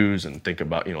my shoes and think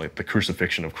about, the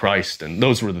crucifixion of Christ. And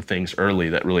those were the things early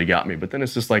that really got me. But then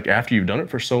it's just after you've done it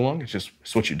for so long, it's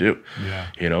what you do. Yeah.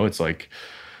 It's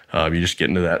you just get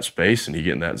into that space and you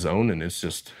get in that zone, and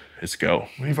it's go.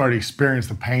 When you've already experienced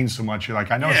the pain so much, you're like,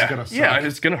 I know it's going to suck. Yeah,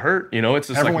 it's going to hurt. It's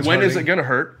just Everyone's when is hurting. it going to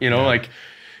hurt?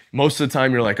 Most of the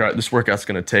time you're like, all right, this workout's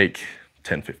going to take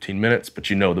 10, 15 minutes, but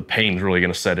the pain's really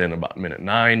going to set in about minute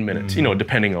 9 minutes,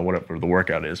 depending on whatever the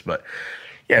workout is. But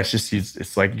yeah, it's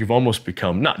you've almost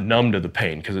become not numb to the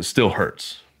pain because it still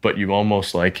hurts, but you've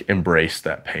almost embraced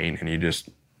that pain, and you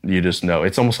just know.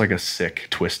 It's almost like a sick,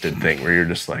 twisted thing where you're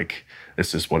just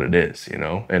this is what it is,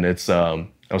 And it's,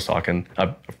 I was talking,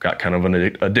 I've got kind of an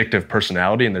addictive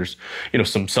personality, and there's,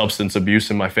 some substance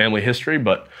abuse in my family history,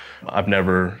 but I've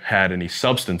never had any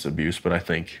substance abuse. But I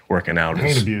think working out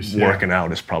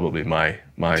is probably my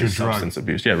substance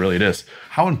abuse. Yeah, really it is.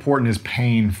 How important is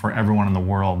pain for everyone in the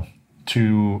world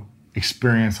to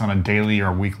experience on a daily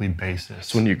or weekly basis?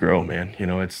 It's when you grow, man.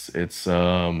 It's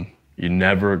you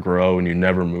never grow and you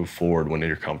never move forward when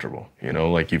you're comfortable.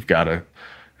 Like you've got to,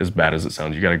 as bad as it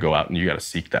sounds, you got to go out and you got to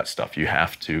seek that stuff. You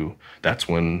have to. That's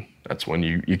when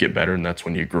you get better, and that's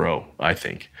when you grow, I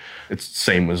think. It's the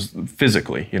same as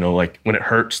physically, like when it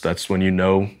hurts, that's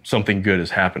when something good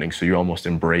is happening. So you almost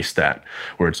embrace that,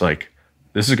 where it's like,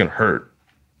 this is going to hurt,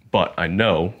 but I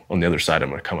know on the other side I'm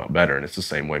going to come out better. And it's the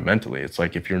same way mentally. It's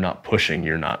like if you're not pushing,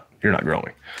 you're not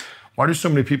growing. Why do so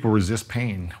many people resist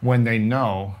pain when they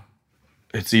know?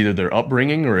 It's either their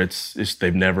upbringing, or it's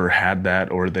they've never had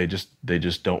that, or they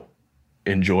just don't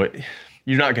enjoy it.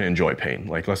 You're not going to enjoy pain.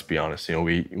 Like, let's be honest.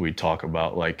 We talk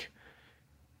about like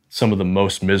some of the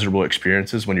most miserable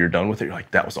experiences. When you're done with it, you're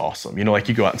like, that was awesome. Like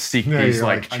you go out and seek these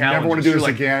like challenges. I never want to do this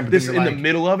again. But the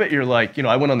middle of it, you're like,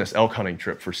 I went on this elk hunting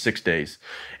trip for 6 days,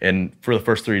 and for the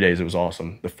first 3 days it was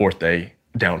awesome. The 4th day,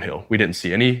 downhill. We didn't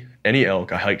see any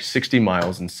elk. I hiked 60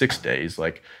 miles in 6 days,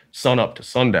 like sun up to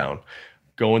sundown,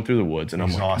 going through the woods, and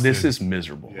I'm like, this is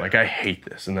miserable. Yeah. Like, I hate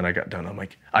this. And then I got done. I'm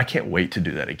like, I can't wait to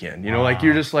do that again. Like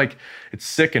you're just like, it's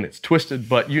sick and it's twisted,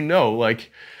 but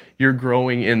like you're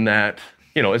growing in that,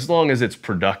 as long as it's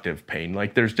productive pain.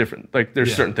 Like there's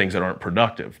certain things that aren't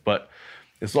productive, but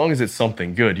as long as it's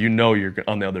something good, you're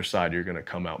on the other side, you're going to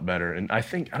come out better. And I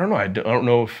don't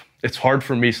know if it's hard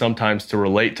for me sometimes to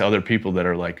relate to other people that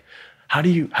are like, how do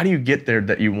you get there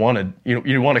that you want to,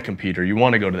 you want to compete or you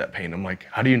want to go to that pain? I'm like,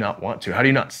 how do you not want to? How do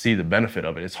you not see the benefit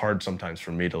of it? It's hard sometimes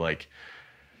for me to like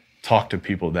talk to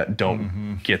people that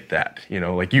don't get that,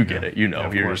 like you get it,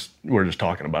 we're just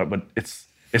talking about it, but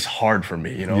it's hard for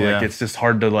me, like it's just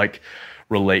hard to like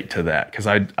relate to that. Cause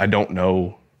I don't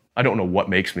know what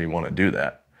makes me want to do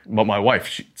that. But my wife,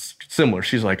 she's similar.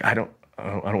 She's like, I don't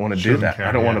want to do that.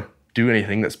 I don't want to do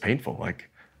anything that's painful. Like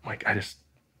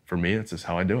for me, that's just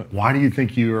how I do it. Why do you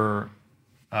think you're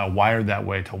wired that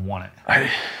way to want it? I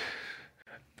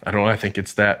don't know. I think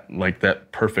it's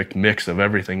that perfect mix of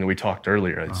everything that we talked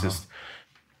earlier. It's just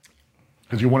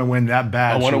because you want to win that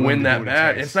bad. I want to win that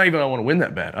bad. It's not even I want to win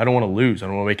that bad. I don't want to lose. I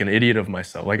don't want to make an idiot of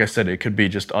myself. Like I said, it could be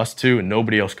just us two and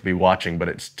nobody else could be watching, but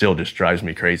it still just drives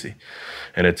me crazy,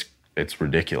 and it's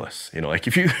ridiculous. Like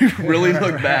if you really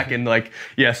look back and like,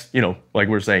 yes, like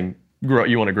we're saying,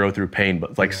 you want to grow through pain,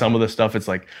 but like some of the stuff, it's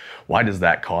like, why does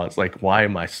that cause? Like, why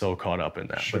am I so caught up in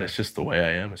that? Sure. But it's just the way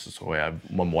I am. It's just the way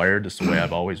I'm wired. It's the way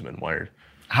I've always been wired.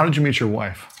 How did you meet your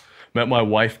wife? Met my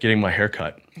wife getting my hair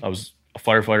cut. I was a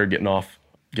firefighter getting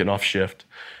off shift,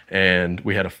 and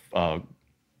we had a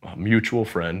mutual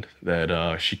friend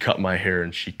that she cut my hair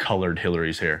and she colored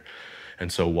Hillary's hair.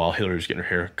 And so while Hillary was getting her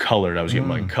hair colored, I was getting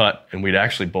mine cut, and we'd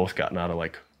actually both gotten out of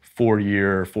like 4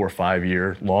 or 5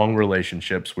 year long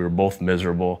relationships. We were both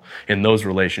miserable in those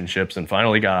relationships and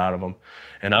finally got out of them.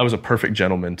 And I was a perfect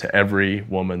gentleman to every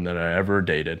woman that I ever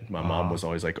dated. My mom was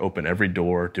always like, open every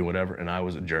door, do whatever. And I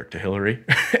was a jerk to Hillary.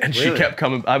 And she kept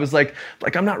coming. I was like,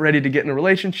 I'm not ready to get in a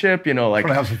relationship, like, I want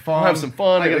to have some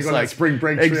fun. I gotta go to that spring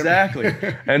break trip. Exactly.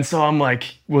 And so I'm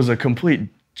like, was a complete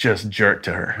just jerk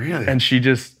to her. Really? And she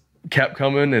just kept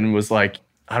coming and was like,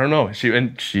 I don't know.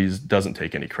 She doesn't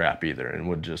take any crap either, and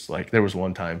would just like, there was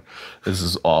one time, this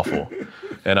is awful,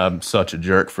 and I'm such a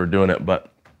jerk for doing it,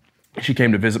 but she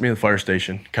came to visit me at the fire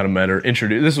station, kind of met her,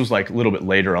 introduced, this was like a little bit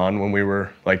later on when we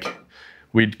were like,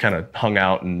 we'd kind of hung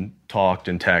out and talked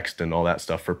and text and all that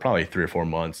stuff for probably 3 or 4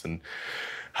 months, and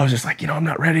I was just like, I'm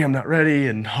not ready,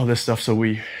 and all this stuff. So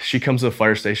she comes to the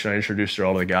fire station, I introduced her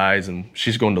all to the guys, and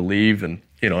she's going to leave, and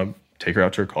I take her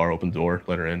out to her car, open the door,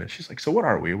 let her in, and she's like, so what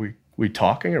are we? Are we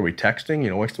talking? Are we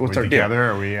texting? What's our deal?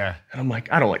 Together? Are we? And I'm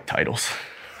like, I don't like titles.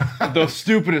 The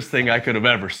stupidest thing I could have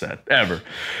ever said, ever.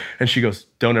 And she goes,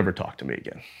 don't ever talk to me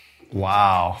again.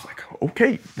 Wow. I was like,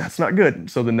 okay, that's not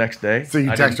good. So the next day. So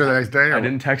you text her the next day? I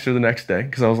didn't text her the next day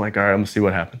because I was like, all right, I'm going to see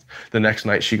what happens. The next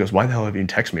night, she goes, why the hell have you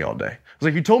texted me all day? I was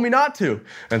like, you told me not to.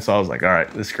 And so I was like, all right,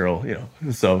 this girl,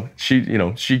 so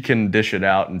she can dish it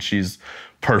out, and she's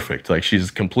perfect. Like,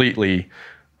 she's completely...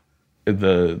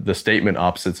 The statement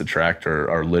opposites attract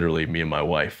are literally me and my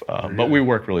wife. But we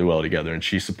work really well together, and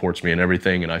she supports me in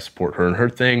everything, and I support her in her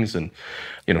things. And,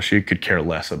 she could care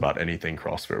less about anything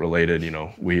CrossFit related.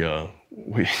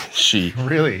 She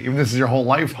really, even this is your whole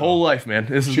life. Whole life, man.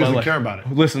 This is she my doesn't life. care about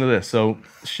it. Listen to this. So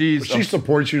she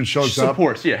supports you and shows up.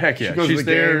 Supports, yeah, heck yeah. She's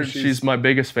there. She's my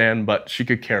biggest fan, but she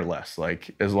could care less.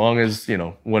 Like, as long as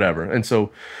whatever. And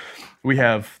so we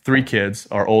have 3 kids.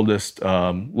 Our oldest,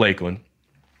 Lakeland,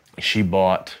 she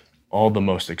bought all the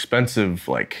most expensive,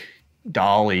 like,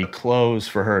 dolly clothes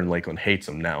for her, and Lakeland hates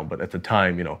them now. But at the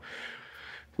time, you know,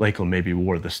 Lakeland maybe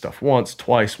wore this stuff once,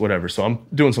 twice, whatever. So I'm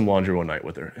doing some laundry one night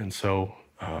with her. And so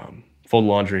fold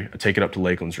laundry, I take it up to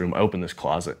Lakeland's room, I open this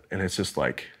closet, and it's just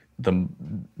like the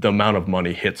amount of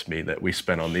money hits me that we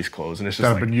spent on these clothes. And it's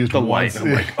just like the light. And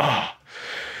I'm like, oh.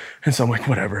 And so I'm like,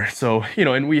 whatever. So, you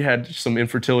know, and we had some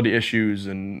infertility issues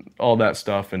and all that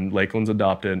stuff. And Lakeland's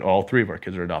adopted, and all 3 of our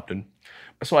kids are adopted.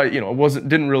 So I, you know,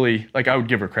 didn't really, like, I would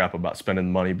give her crap about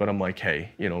spending money, but I'm like,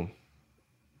 hey, you know,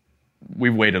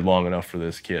 we've waited long enough for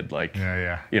this kid. Like,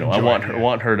 you know, I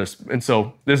want her to, and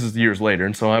so this is years later.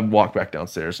 And so I walk back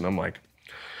downstairs and I'm like,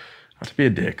 not to be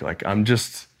a dick, like, I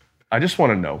just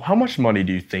want to know, how much money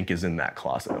do you think is in that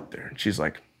closet up there? And she's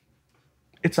like,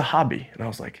 it's a hobby. And I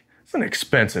was like, it's an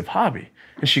expensive hobby.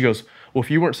 And she goes, well,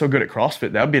 if you weren't so good at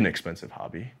CrossFit, that would be an expensive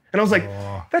hobby. And I was like,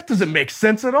 that doesn't make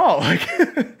sense at all. Like,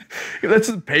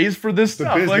 that pays for this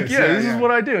stuff. Business, like, this is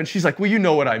what I do. And she's like, well, you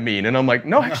know what I mean. And I'm like,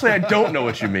 no, actually, I don't know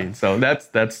what you mean. So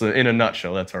that's in a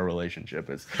nutshell, that's our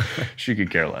relationship. She could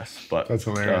care less. But that's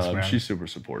hilarious, man. She's super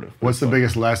supportive. What's the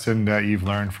biggest lesson that you've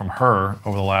learned from her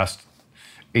over the last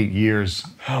 8 years?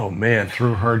 Oh, man.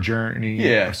 Through her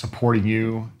journey, supporting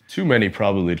you? Too many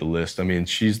probably to list. I mean,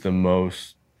 she's the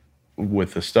most,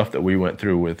 with the stuff that we went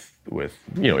through with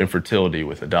you know, infertility,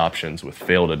 with adoptions, with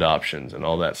failed adoptions and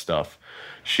all that stuff,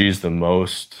 she's the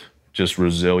most just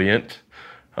resilient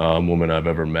woman I've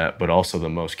ever met, but also the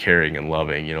most caring and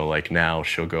loving. You know, like, now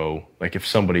she'll go, like, if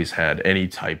somebody's had any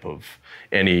type of,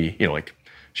 you know, like,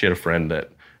 she had a friend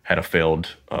that had a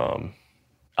failed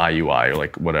IUI, or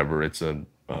like whatever, it's a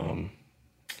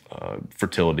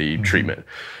fertility treatment.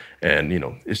 And, you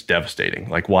know, it's devastating.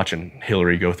 Like, watching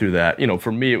Hillary go through that, you know,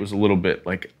 for me, it was a little bit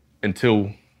like,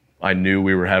 until I knew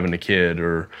we were having a kid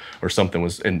or something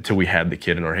was, until we had the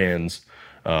kid in our hands,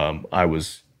 I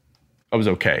was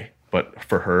okay. But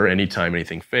for her, anytime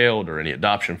anything failed or any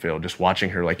adoption failed, just watching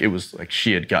her, like, it was like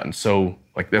she had gotten so,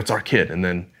 like, that's our kid, and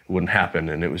then it wouldn't happen,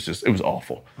 and it was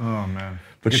awful. Oh, man.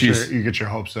 But you get your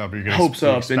hopes up.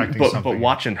 But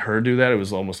watching her do that, it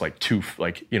was almost like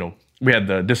you know, we had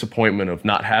the disappointment of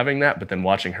not having that, but then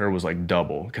watching her was like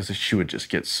double, because she would just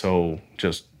get so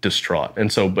just distraught.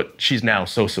 And so, but she's now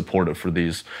so supportive for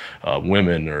these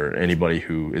women or anybody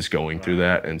who is going through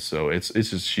that. And so it's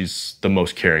just, she's the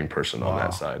most caring person on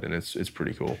that side, and it's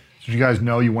pretty cool. So did you guys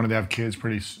know you wanted to have kids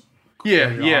pretty?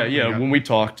 Yeah. When we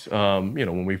talked, you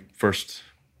know, when we first,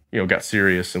 you know, got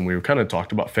serious, and we were kind of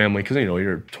talked about family, because, you know,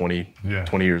 you're 20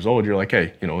 years old, you're like,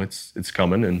 hey, you know, it's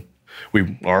coming. And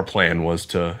our plan was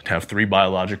to have 3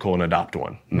 biological and adopt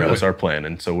 1. And that was our plan.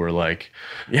 And so we're like,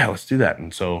 yeah, let's do that.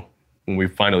 And so when we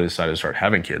finally decided to start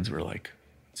having kids, we're like,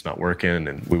 it's not working.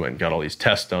 And we went and got all these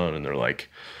tests done, and they're like,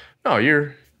 no,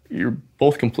 you're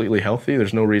both completely healthy.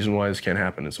 There's no reason why this can't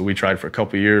happen. And so we tried for a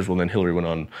couple of years. Well, then Hillary went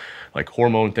on like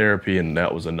hormone therapy, and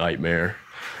that was a nightmare.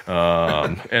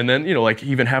 And then, you know, like,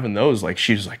 even having those, like,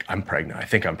 she was like, I'm pregnant. I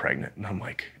think I'm pregnant. And I'm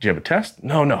like, do you have a test?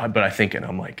 No, but I think it.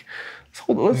 I'm like,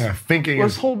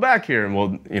 let's hold back here. And,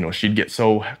 well, you know, she'd get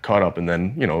so caught up, and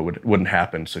then, you know, it wouldn't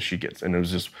happen. So and it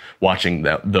was just watching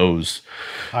those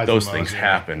things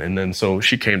happen. And then so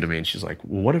she came to me and she's like,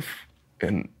 well, what if,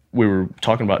 and we were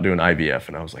talking about doing IVF,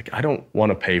 and I was like, I don't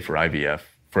want to pay for IVF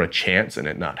for a chance and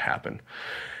it not happen.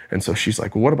 And so she's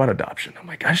like, well, what about adoption? I'm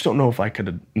like, I just don't know if I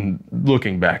could.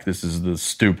 Looking back, this is the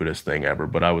stupidest thing ever.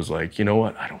 But I was like, you know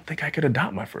what? I don't think I could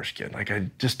adopt my first kid. Like,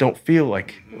 I just don't feel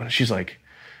like. She's like,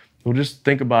 well, just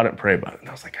think about it and pray about it. And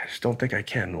I was like, I just don't think I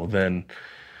can. Well, then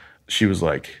she was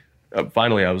like,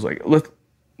 finally, I was like,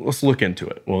 let's look into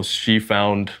it. Well, she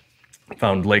found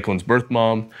Lakeland's birth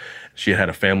mom. She had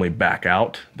a family back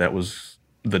out. That was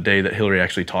the day that Hillary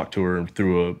actually talked to her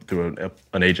through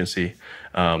an agency.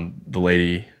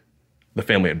 The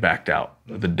family had backed out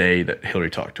the day that Hillary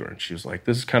talked to her. And she was like,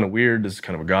 this is kind of weird. This is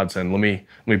kind of a godsend. Let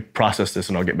me process this,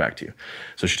 and I'll get back to you.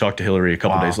 So she talked to Hillary a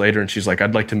couple days later, and she's like,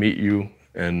 I'd like to meet you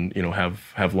and, you know,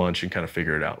 have lunch and kind of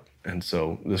figure it out. And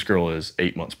so this girl is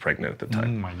 8 months pregnant at the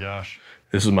time. Oh my gosh.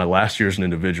 This is my last year as an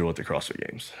individual at the CrossFit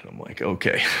Games. And I'm like,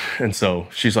 okay. And so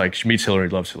she's like, she meets Hillary,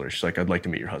 loves Hillary. She's like, I'd like to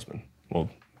meet your husband. Well,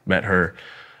 met her.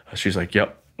 She's like,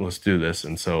 yep, let's do this.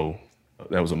 And so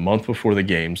that was a month before the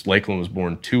games. Lakeland was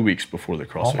born 2 weeks before the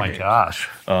CrossFit Games. Oh my gosh.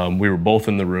 We were both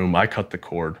in the room. I cut the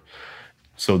cord.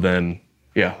 So then,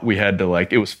 yeah, we had to,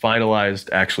 like, it was finalized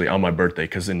actually on my birthday,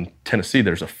 because in Tennessee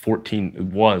there's a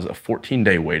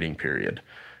 14-day waiting period.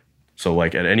 So,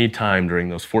 like, at any time during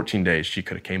those 14 days, she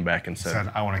could have came back and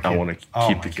said, I want to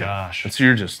keep the kid. Gosh. And so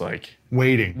you're just like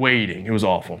waiting. It was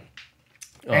awful.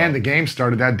 And the game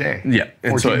started that day. Yeah.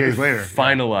 14 days later.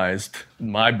 Finalized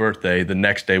my birthday. The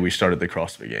next day we started the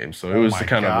CrossFit Games. So it was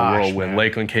kind of a whirlwind.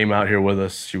 Lakeland came out here with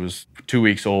us. She was 2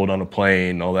 weeks old on a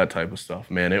plane, all that type of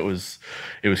stuff. Man, it was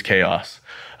chaos.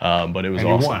 But it was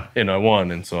awesome. Won. And I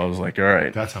won. And so I was like, all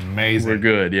right. That's amazing. We're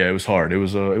good. Yeah, it was hard. It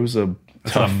was a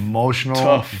tough, an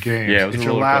emotional game. Yeah, it was it's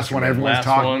your last one. Everyone's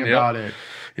talking about it.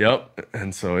 Yep.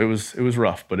 And so it was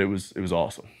rough, but it was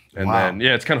awesome. And then,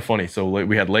 it's kind of funny. So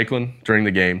we had Lakeland during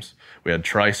the games. We had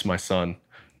Trice, my son,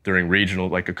 during regional,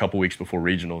 like a couple weeks before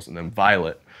regionals. And then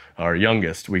Violet, our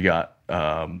youngest, we got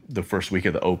the first week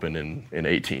of the Open in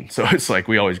 18. So it's like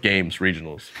we always games,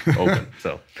 regionals, Open.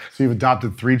 So you've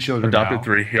adopted 3 children now.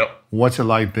 3, yep. What's it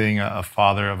like being a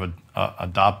father of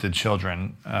adopted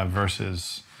children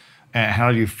versus... And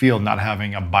how do you feel not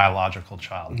having a biological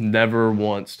child? Never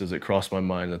once does it cross my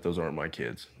mind that those aren't my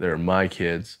kids. They're my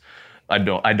kids. I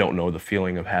don't know the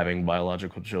feeling of having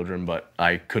biological children, but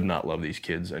I could not love these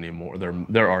kids anymore.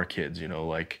 They're our kids,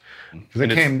 like.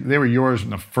 They were yours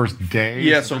on the first day.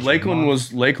 Yeah, so Lakeland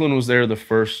was there the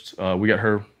first. We got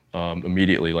her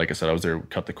immediately. Like I said, I was there,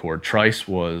 cut the cord. Trice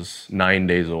was 9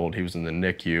 days old. He was in the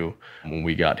NICU when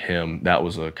we got him. That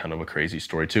was a kind of a crazy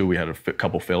story too. We had a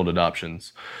couple failed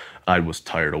adoptions. I was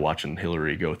tired of watching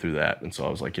Hillary go through that, and so I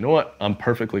was like, you know what? I'm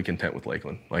perfectly content with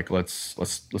Lakeland. Like, let's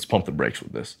pump the brakes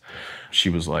with this. She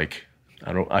was like,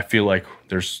 I feel like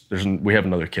we have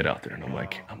another kid out there, and I'm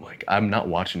like, I'm not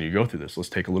watching you go through this. Let's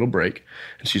take a little break.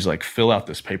 And she's like, fill out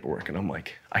this paperwork, and I'm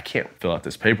like, I can't fill out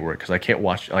this paperwork because I can't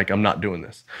watch. Like, I'm not doing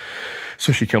this.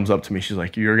 So she comes up to me. She's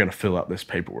like, you're gonna fill out this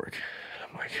paperwork.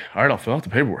 I'm like, all right, I'll fill out the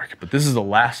paperwork, but this is the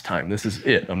last time. This is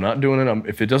it. I'm not doing it.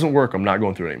 If it doesn't work, I'm not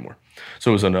going through it anymore.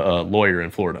 So it was a lawyer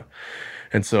in Florida.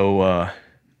 And so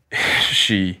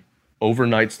she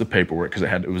overnights the paperwork because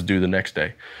it was due the next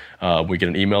day. We get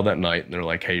an email that night, and they're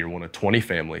like, hey, you're one of 20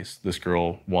 families. This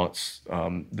girl wants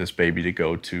this baby to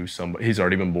go to somebody. He's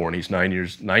already been born. He's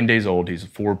 9 days old. He's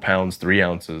 4 pounds, 3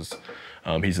 ounces.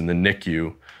 He's in the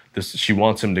NICU. She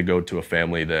wants him to go to a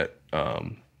family that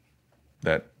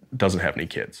doesn't have any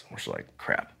kids. We're just like,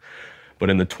 crap. But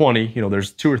in the 20,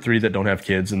 there's 2 or 3 that don't have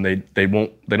kids, and they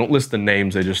don't list the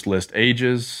names. They just list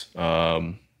ages,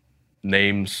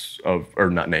 names of, or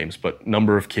not names, but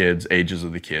number of kids, ages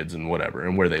of the kids, and whatever,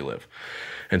 and where they live.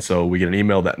 And so we get an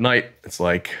email that night. It's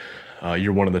like,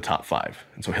 you're one of the top 5.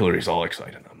 And so Hillary's all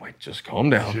excited. I'm like, just calm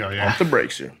down, pump the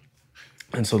brakes here.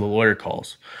 And so the lawyer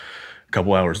calls a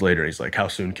couple hours later. He's like, how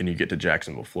soon can you get to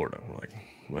Jacksonville, Florida? We're like,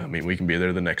 well, I mean, we can be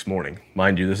there the next morning.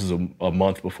 Mind you, this is a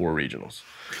month before regionals.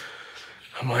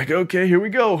 I'm like, okay, here we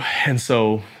go. And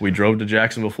so we drove to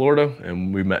Jacksonville, Florida,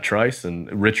 and we met Trice, and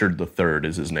Richard III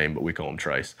is his name, but we call him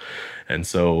Trice. And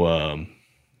so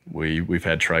we've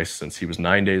had Trice since he was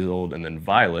 9 days old, and then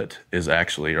Violet is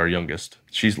actually our youngest.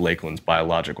 She's Lakeland's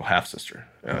biological half-sister.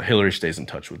 Hillary stays in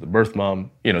touch with the birth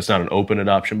mom. It's not an open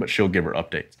adoption, but she'll give her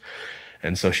updates.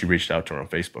 And so she reached out to her on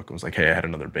Facebook and was like, hey, I had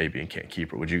another baby and can't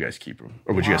keep her. Would you guys keep her?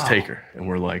 Or would you guys take her? And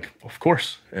we're like, of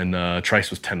course. And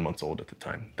Trice was 10 months old at the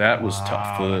time. That was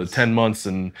tough. 10 months,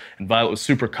 and Violet was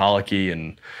super colicky,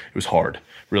 and it was hard,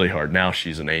 really hard. Now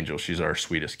she's an angel. She's our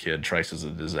sweetest kid. Trice is a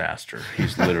disaster.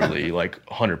 He's literally like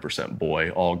 100%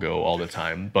 boy, all go, all the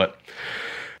time. But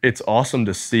it's awesome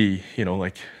to see,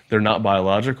 like they're not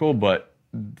biological, but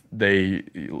they,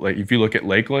 like, if you look at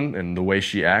Lakeland and the way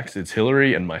she acts, it's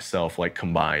Hillary and myself, like,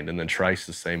 combined, and then Trice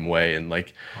the same way. And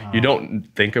like, you don't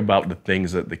think about the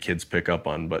things that the kids pick up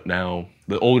on, but now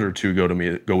the older 2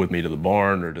 go with me to the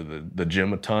barn or to the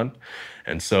gym a ton.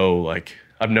 And so, like,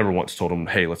 I've never once told them,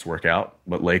 hey, let's work out,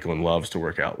 but Lakeland loves to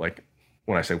work out. Like,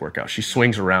 when I say work out, she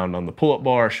swings around on the pull-up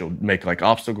bar. She'll make like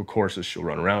obstacle courses. She'll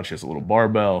run around. She has a little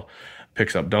barbell,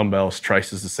 picks up dumbbells.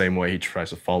 Trice is the same way. He tries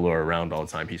to follow her around all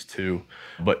the time. He's 2.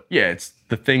 But yeah, it's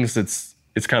the things it's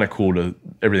kind of cool to,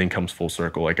 everything comes full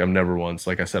circle. Like, I've never once,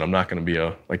 like I said, I'm not going to be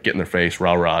a, like, get in their face,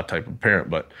 rah-rah type of parent,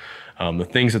 but the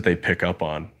things that they pick up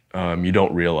on, you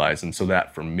don't realize. And so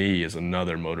that for me is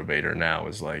another motivator now,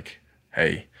 is like,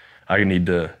 hey, I need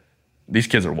to, these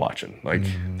kids are watching. Like,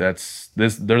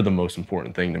 they're the most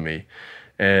important thing to me.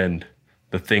 And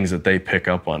the things that they pick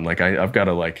up on, like, I've got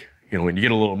to, like, when you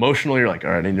get a little emotional, you're like,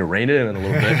 all right, I need to rein it in a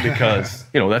little bit, because,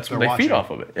 that's what they feed off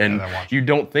of it. And you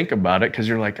don't think about it because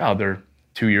you're like, oh, they're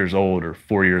 2 years old or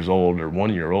 4 years old or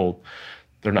 1 year old.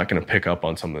 They're not going to pick up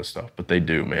on some of this stuff, but they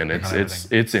do, man.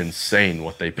 It's insane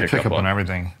what they pick up on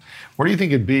everything. Where do you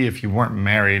think it'd be if you weren't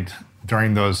married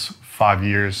during those 5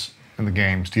 years in the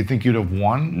games? Do you think you'd have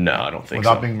won? No, I don't think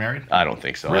so. Without being married? I don't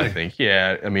think so. Really? I think,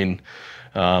 yeah, I mean,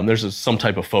 there's some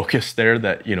type of focus there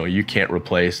that, you know, you can't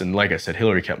replace. And like I said,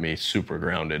 Hillary kept me super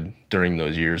grounded during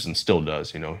those years and still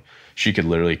does. You know, she could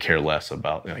literally care less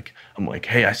about, like, I'm like,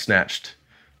 hey, I snatched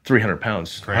 300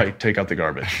 pounds. I take out the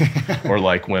garbage. Or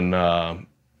like when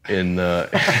in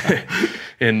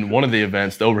one of the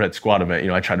events, the overhead squat event, you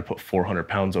know, I tried to put 400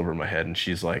 pounds over my head, and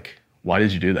she's like, why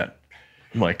did you do that?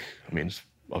 I'm like, I mean,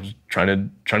 I was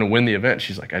trying to win the event.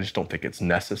 She's like, I just don't think it's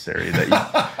necessary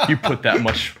that you put that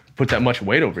much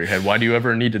weight over your head. Why do you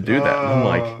ever need to do that? And I'm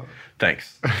like,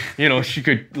 thanks. You know, she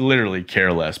could literally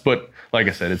care less. But like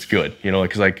I said, it's good. You know,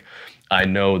 because like I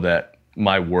know that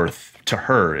my worth to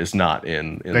her is not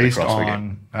in based the CrossFit on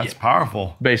game. That's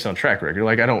powerful. Based on track record.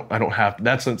 Like I don't have,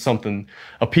 that's something,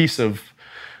 a piece of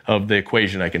the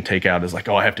equation I can take out is like,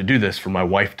 oh, I have to do this for my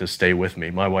wife to stay with me.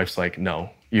 My wife's like,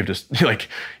 no, you just like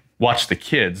watch the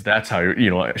kids. That's how you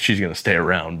know she's gonna stay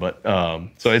around. But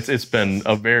so it's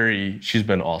been she's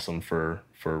been awesome for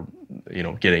you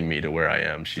know, getting me to where I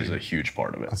am. She's a huge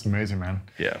part of it. That's amazing, man.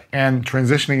 Yeah. And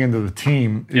transitioning into the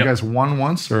team, you guys won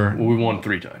once or? Well, we won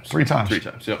 3 times. 3 times? 3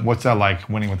 times, yep. What's that like,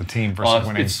 winning with the team versus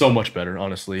winning? It's so much better,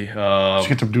 honestly. You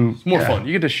get to do... It's more fun.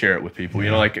 You get to share it with people. You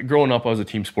know, like growing up, I was a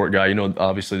team sport guy. You know,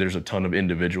 obviously there's a ton of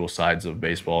individual sides of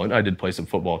baseball, and I did play some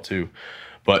football too.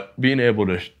 But being able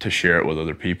to share it with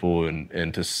other people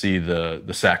and to see the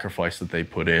sacrifice that they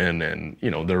put in, and, you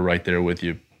know, they're right there with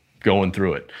you going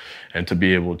through it. And to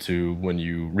be able to, when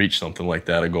you reach something like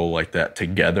that, a goal like that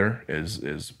together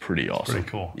is pretty awesome. Pretty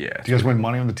cool. Yeah. Do you guys win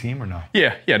money on the team or no?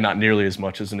 Yeah, not nearly as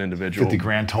much as an individual. 50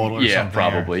 grand total or something? Yeah,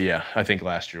 probably, yeah. I think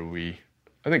last year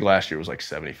was like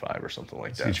 75 or something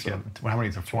like that. So how many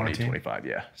is it, 4 on a team? 25,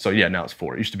 yeah. So yeah, now it's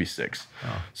 4. It used to be 6.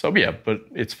 Oh. So yeah, but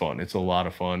it's fun. It's a lot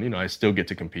of fun. You know, I still get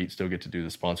to compete, still get to do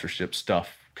the sponsorship stuff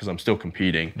because I'm still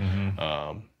competing.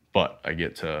 Mm-hmm. But I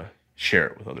get to share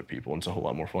it with other people, and it's a whole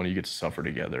lot more fun. You get to suffer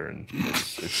together, and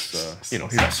it's you know,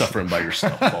 you're not suffering by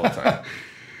yourself all the time.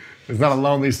 It's not a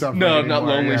lonely suffering. No, anymore. not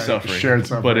lonely suffering. Shared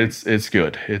suffering. But it's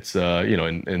good. It's you know,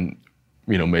 and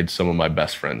you know, made some of my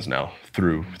best friends now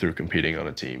through competing on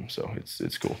a team. So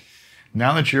it's cool.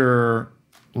 Now that you're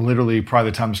literally, probably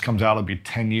the time this comes out, it'll be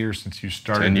 10 years since you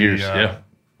started 10 years,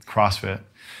 CrossFit.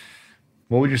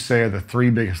 What would you say are the 3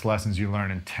 biggest lessons you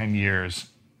learned in 10 years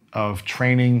of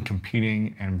training,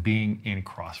 competing, and being in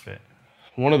CrossFit?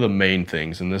 One of the main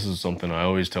things, and this is something I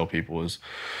always tell people, is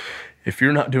if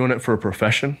you're not doing it for a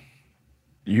profession,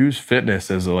 use fitness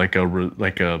as a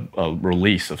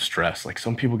release of stress. Like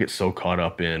some people get so caught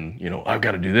up in, you know, I've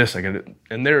got to do this,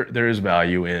 and there is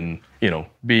value in, you know,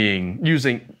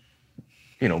 using,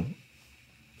 you know,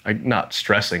 not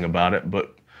stressing about it,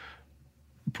 but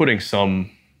putting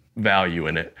some value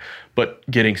in it. But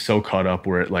getting so caught up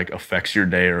where it like affects your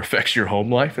day or affects your home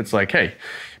life, it's like, hey,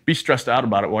 be stressed out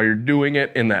about it while you're doing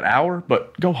it in that hour,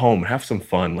 but go home and have some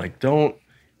fun. Like don't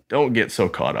get so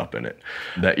caught up in it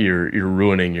that you're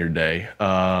ruining your day.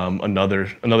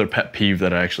 Another pet peeve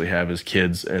that I actually have is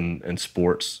kids and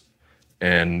sports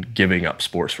and giving up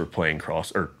sports for playing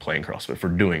CrossFit, for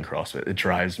doing CrossFit. It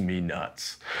drives me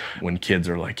nuts when kids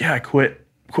are like, yeah, I quit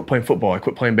playing football, I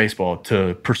quit playing baseball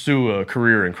to pursue a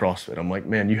career in CrossFit. I'm like,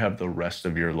 man, you have the rest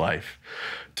of your life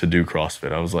to do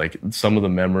CrossFit. I was like, some of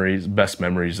the best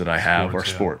memories that I have are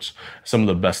sports. Some of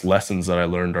the best lessons that I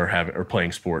learned are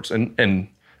playing sports. And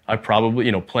I probably,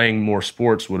 you know, playing more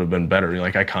sports would have been better.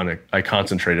 Like I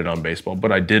concentrated on baseball,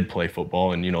 but I did play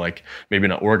football, and, you know, like maybe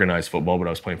not organized football, but I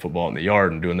was playing football in the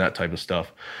yard and doing that type of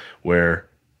stuff where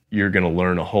you're going to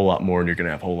learn a whole lot more, and you're going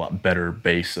to have a whole lot better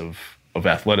base of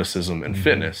athleticism and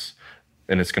fitness,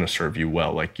 and it's going to serve you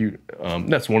well. Like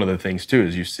that's one of the things too,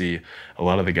 is you see a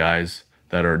lot of the guys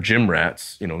that are gym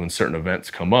rats, you know, when certain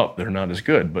events come up, they're not as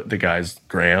good. But the guys,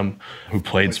 Graham, who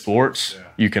played sports,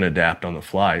 you can adapt on the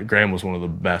fly. Graham was one of the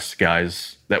best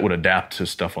guys that would adapt to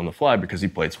stuff on the fly because he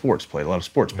played a lot of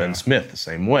sports. Ben Smith, the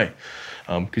same way,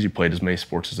 because he played as many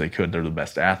sports as they could. They're the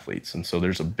best athletes. And so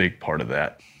there's a big part of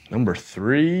that. Number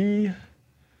 3, I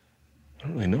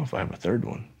don't really know if I have a third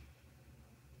one.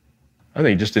 I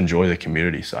think just enjoy the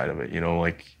community side of it, you know,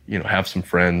 like, you know, have some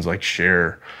friends, like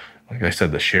share, like I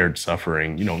said, the shared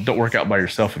suffering. You know, don't work out by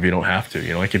yourself if you don't have to,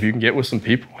 you know, like if you can get with some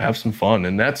people, have some fun.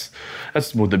 And that's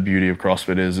what the beauty of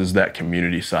CrossFit is that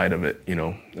community side of it. You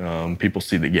know, people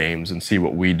see the games and see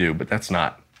what we do, but that's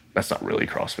not really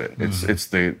CrossFit. It's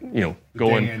the, you know,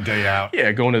 going day in, day out.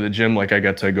 Yeah, going to the gym. Like I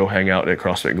got to go hang out at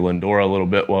CrossFit Glendora a little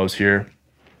bit while I was here,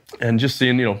 and just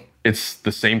seeing, you know, it's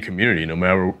the same community no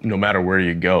matter where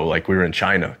you go. Like we were in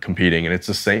China competing, and it's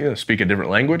the same. You know, speak a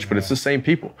different language, but it's the same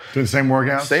people. Do the same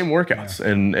workouts. Same workouts,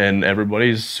 and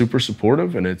everybody's super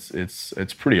supportive, and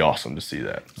it's pretty awesome to see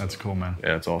that. That's cool, man.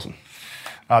 Yeah, it's awesome.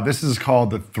 This is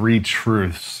called the 3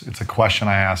 truths. It's a question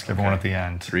I ask everyone at the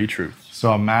end. 3 truths.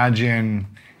 So imagine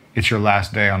it's your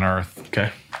last day on Earth.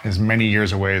 Okay. As many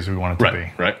years away as we want it to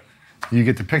be. Right. You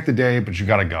get to pick the day, but you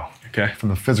got to go. Okay. From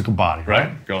the physical body,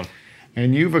 right? Going.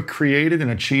 And you've created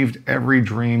and achieved every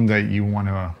dream that you want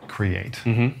to create.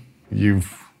 Mm-hmm.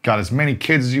 You've got as many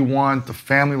kids as you want, the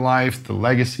family life, the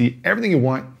legacy, everything you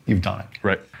want, you've done it.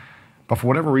 Right. But for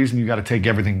whatever reason, you got to take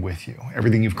everything with you,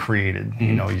 everything you've created, mm-hmm.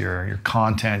 you know, your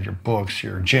content, your books,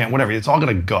 your jam, whatever. It's all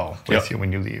going to go with you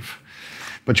when you leave.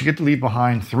 But you get to leave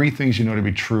behind 3 things you know to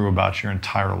be true about your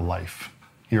entire life.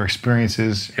 Your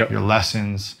experiences, your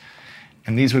lessons,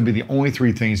 and these would be the only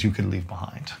 3 things you could leave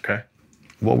behind. Okay.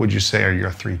 What would you say are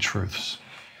your 3 truths?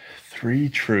 3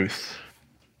 truths.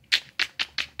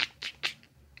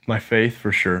 My faith,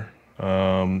 for sure.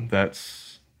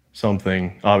 That's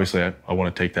something, obviously I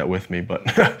want to take that with me, but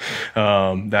that's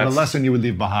the lesson you would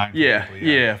leave behind.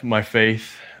 Yeah, my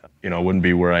faith. You know, I wouldn't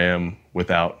be where I am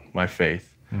without my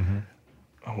faith. Mm-hmm.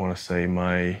 I want to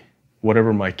say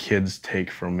whatever my kids take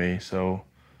from me. So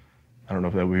I don't know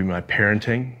if that would be my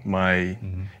parenting,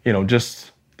 you know,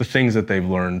 just the things that they've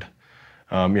learned.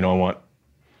 You know,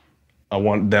 I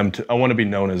want to be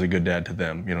known as a good dad to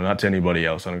them, you know, not to anybody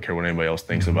else. I don't care what anybody else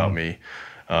thinks mm-hmm. about me.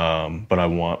 But I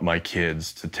want my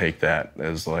kids to take that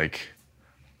as like,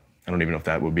 I don't even know if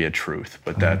that would be a truth,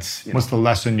 but mm-hmm. that's, what's the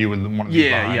lesson you would want to be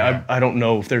behind? Yeah. I don't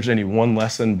know if there's any one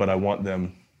lesson, but I want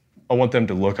them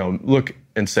to look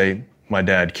and say, my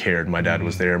dad cared, my dad mm-hmm.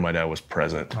 was there, my dad was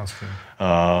present. That's good.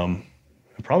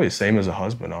 Probably the same as a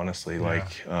husband, honestly. Yeah.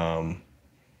 Like,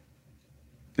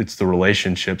 it's the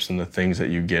relationships and the things that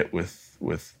you get with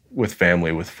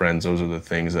family, with friends. Those are the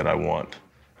things that I want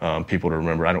people to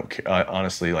remember. I don't care.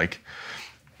 Honestly, like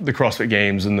the CrossFit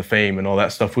Games and the fame and all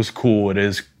that stuff was cool. It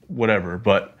is whatever,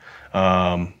 but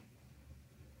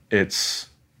it's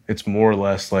more or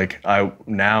less like I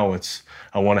want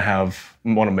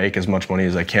to make as much money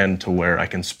as I can to where I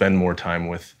can spend more time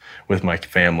with my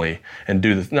family and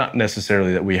do not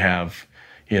necessarily that we have,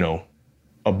 you know,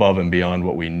 above and beyond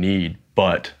what we need,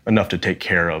 but enough to take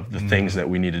care of the mm-hmm. things that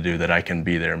we need to do, that I can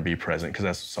be there and be present, because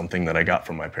that's something that I got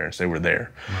from my parents. They were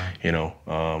there, you know,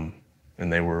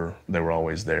 and they were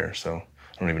always there. So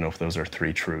I don't even know if those are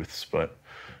 3 truths, but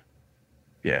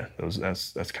yeah,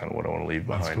 that's kind of what I want to leave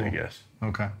behind, cool. I guess.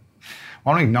 Okay. I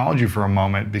want to acknowledge you for a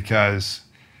moment, because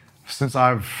since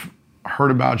I've heard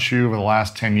about you over the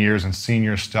last 10 years and seen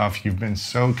your stuff, you've been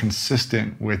so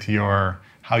consistent with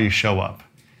how you show up.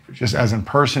 Just as in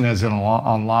person, as in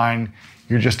online,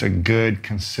 you're just a good,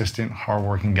 consistent,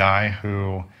 hardworking guy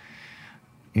who,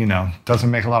 you know,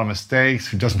 doesn't make a lot of mistakes,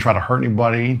 who doesn't try to hurt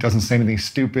anybody, doesn't say anything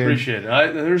stupid. Appreciate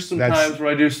it. There's some times where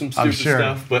I do some stupid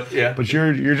stuff, but yeah. But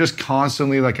you're just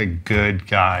constantly like a good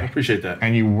guy. I appreciate that.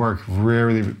 And you work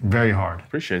really, very hard.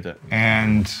 Appreciate that.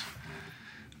 And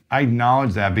I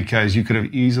acknowledge that, because you could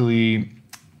have easily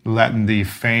let the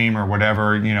fame or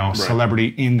whatever, you know, celebrity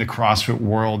in the CrossFit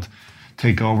world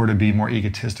take over to be more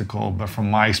egotistical. But from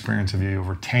my experience of you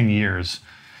over 10 years,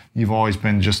 you've always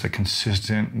been just a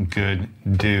consistent, good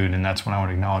dude. And that's what I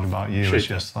would acknowledge about you. It's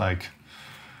just like,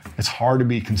 it's hard to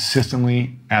be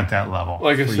consistently at that level.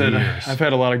 Like I said, I've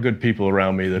had a lot of good people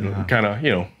around me that kind of, you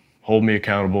know, hold me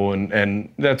accountable.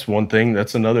 And that's one thing.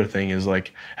 That's another thing, is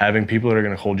like having people that are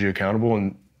going to hold you accountable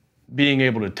and being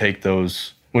able to take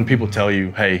those, when people tell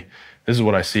you, hey, this is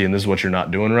what I see and this is what you're not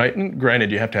doing right. And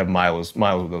granted, you have to have miles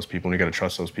with those people and you got to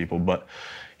trust those people. But,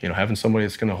 you know, having somebody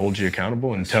that's going to hold you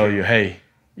accountable and tell you, hey,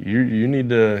 you need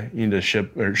to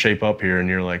shape up here, and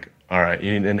you're like, all right,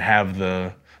 and have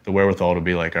the wherewithal to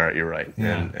be like, all right, you're right,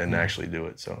 and actually do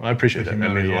it. So I appreciate that.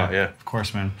 That means a lot. Yeah, of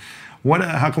course, man.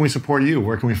 How can we support you?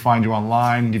 Where can we find you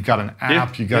online? You've got an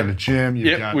app. You've got a gym.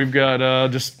 We've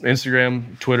got just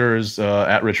Instagram. Twitter is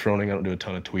at Rich Froning. I don't do a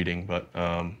ton of tweeting, but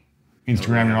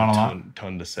Instagram, you're on a lot.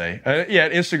 Ton to say.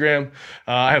 Instagram.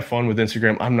 I have fun with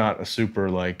Instagram. I'm not a super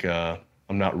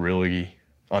I'm not really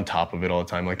on top of it all the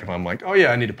time. Like if I'm like, oh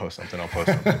yeah, I need to post something, I'll post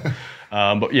something.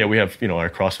 But yeah, we have, you know, our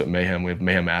CrossFit Mayhem. We have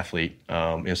Mayhem Athlete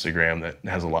Instagram that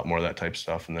has a lot more of that type of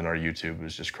stuff, and then our YouTube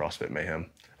is just CrossFit Mayhem.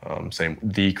 Same,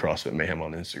 the CrossFit Mayhem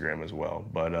on Instagram as well.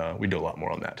 But we do a lot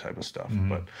more on that type of stuff. Mm-hmm.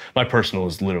 But my personal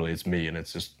is literally, it's me, and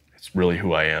it's really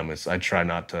who I am. I try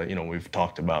not to, you know, we've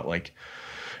talked about like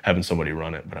having somebody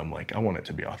run it, but I'm like, I want it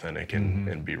to be authentic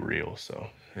and be real. So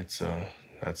it's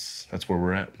that's where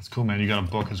we're at. That's cool, man. You got a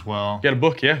book as well. Got a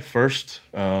book, yeah. First,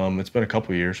 it's been a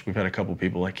couple of years. We've had a couple of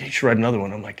people like, hey, you should write another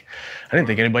one. I'm like, I didn't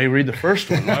think anybody would read the first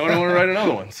one. Why would I want to write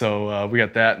another one? So we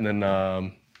got that, and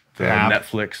then the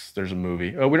Netflix. There's a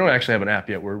movie. We don't actually have an app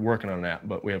yet. We're working on an app,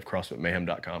 but we have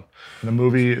CrossFitMayhem.com. The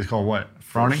movie is called what?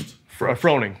 Froning?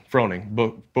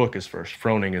 Froning. Book is first.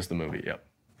 Froning is the movie. Yep.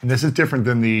 And this is different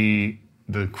than the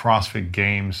CrossFit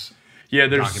Games.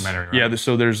 Documentary, right? Yeah,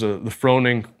 so there's the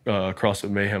Froning CrossFit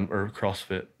Mayhem or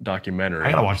CrossFit documentary.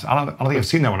 I gotta watch. I don't think I've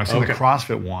seen that one. I've seen the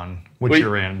CrossFit one, which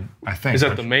you're in. I think. Is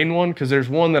that the main one? Because there's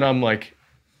one that I'm like,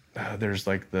 there's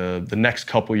like the next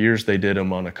couple years they did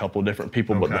them on a couple different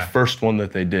people, but the first one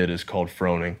that they did is called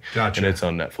Froning, and it's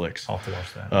on Netflix. I'll have to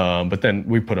watch that. But then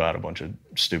we put out a bunch of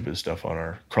stupid stuff on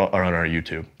our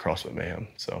YouTube, CrossFit Mayhem.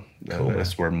 So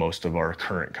that's where most of our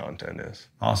current content is.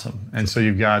 Awesome. And so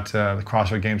you've got the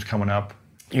CrossFit Games coming up.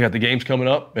 You got the games coming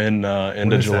up in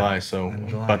end of July, so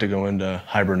about to go into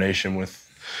hibernation with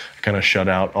kind of shut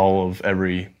out all of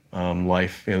every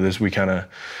life.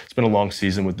 It's been a long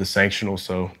season with the sanctional,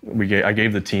 so I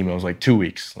gave the team, I was like 2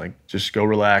 weeks, like just go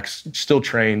relax, still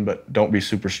train, but don't be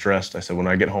super stressed. I said, when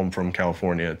I get home from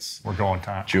California, we're going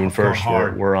time. June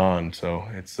 1st, we're on. So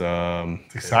it's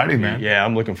exciting, man. Yeah,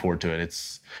 I'm looking forward to it.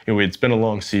 It's been a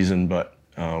long season, but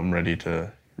I'm ready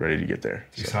to get there.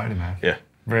 It's exciting, man. Yeah.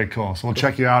 Very cool. So we'll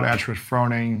check you out at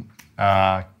Froning,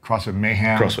 CrossFit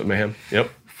Mayhem. CrossFit Mayhem, yep.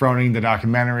 Froning, the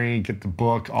documentary, get the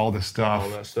book, all this stuff. All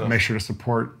that stuff. Make sure to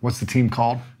support. What's the team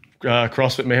called?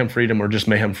 CrossFit Mayhem Freedom, or just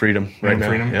Mayhem Freedom right now.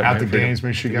 Freedom. Yep, at the games,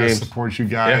 make sure you guys support you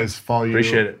guys, follow you.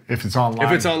 Appreciate it. If it's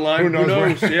online. Who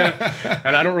knows? Yeah.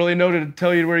 And I don't really know to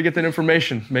tell you where you get that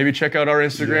information. Maybe check out our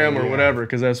Instagram or whatever,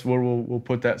 because that's where we'll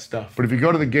put that stuff. But if you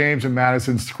go to the games in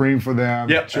Madison, scream for them.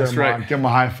 Yep, that's right. Give them a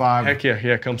high five. Heck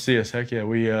yeah, come see us. Heck yeah.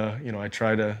 We, I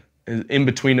try to, in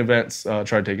between events, try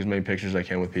to take as many pictures as I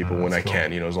can with people when I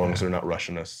can, as long as they're not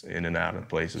rushing us in and out of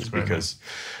places, because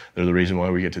they're the reason why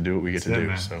we get to do what we get to do.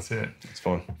 Man. So that's it. It's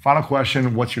fun. Final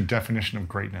question, what's your definition of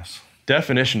greatness?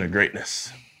 Definition of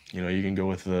greatness. You can go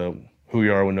with who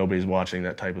you are when nobody's watching,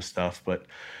 that type of stuff, but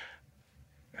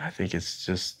I think it's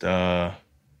just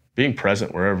being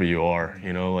present wherever you are.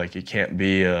 Like it can't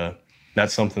be,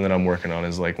 that's something that I'm working on,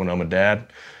 is like when I'm a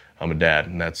dad, and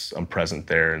I'm present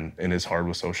there, and it's hard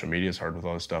with social media, it's hard with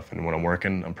all this stuff, and when I'm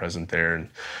working, I'm present there, and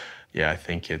I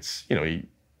think it's, you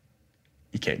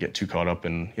can't get too caught up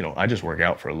in, I just work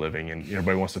out for a living, and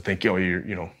everybody wants to think,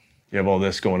 you have all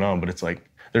this going on, but it's like,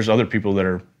 there's other people that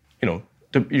are,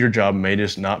 your job may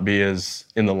just not be as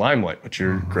in the limelight, but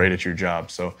you're great at your job,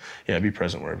 so be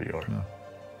present wherever you are. Yeah.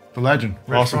 The legend,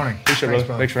 Rich awesome. Froning. Appreciate it,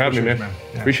 brother. Thanks for having me, man.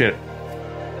 Yeah. Appreciate it.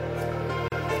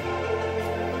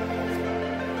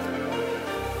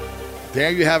 There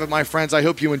you have it, my friends. I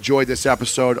hope you enjoyed this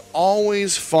episode.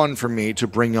 Always fun for me to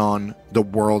bring on the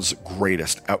world's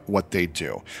greatest at what they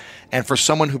do. And for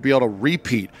someone who'd be able to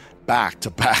repeat back to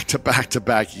back to back to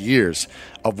back years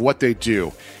of what they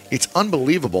do, it's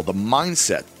unbelievable. The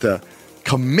mindset, the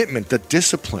commitment, the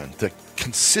discipline, the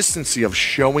consistency of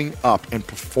showing up and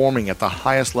performing at the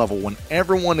highest level when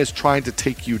everyone is trying to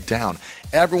take you down.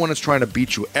 Everyone is trying to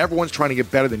beat you. Everyone's trying to get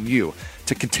better than you.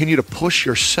 To continue to push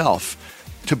yourself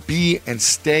to be and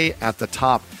stay at the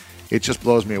top, it just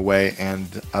blows me away.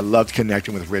 And I loved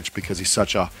connecting with Rich because he's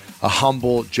such a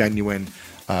humble, genuine,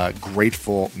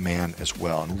 grateful man as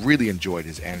well, and really enjoyed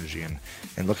his energy, and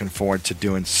looking forward to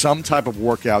doing some type of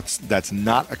workouts that's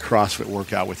not a CrossFit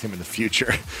workout with him in the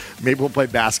future. Maybe we'll play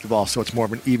basketball so it's more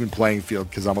of an even playing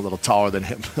field, because I'm a little taller than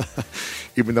him,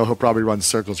 even though he'll probably run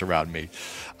circles around me.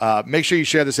 Make sure you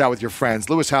share this out with your friends.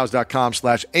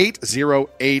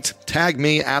 LewisHowes.com/808. Tag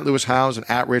me at Lewis Howes and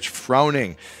at Rich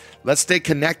Froning. Let's stay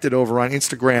connected over on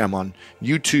Instagram, on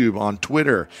YouTube, on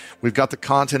Twitter. We've got the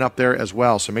content up there as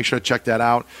well, so make sure to check that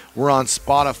out. We're on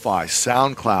Spotify,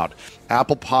 SoundCloud,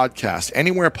 Apple Podcasts,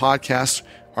 anywhere podcasts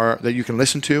are that you can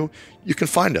listen to, you can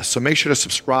find us. So make sure to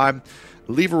subscribe,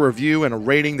 leave a review and a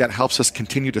rating. That helps us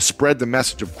continue to spread the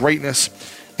message of greatness.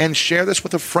 And share this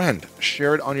with a friend.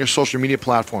 Share it on your social media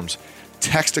platforms.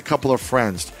 Text a couple of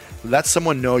friends. Let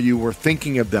someone know you were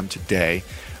thinking of them today.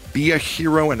 Be a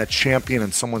hero and a champion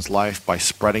in someone's life by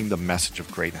spreading the message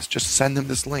of greatness. Just send them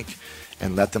this link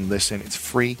and let them listen. It's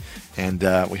free, and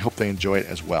we hope they enjoy it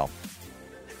as well.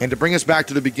 And to bring us back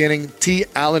to the beginning, T.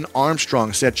 Alan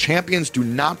Armstrong said, champions do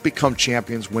not become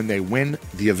champions when they win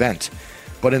the event,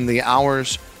 but in the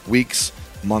hours, weeks,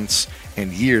 months,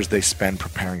 and years they spend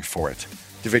preparing for it.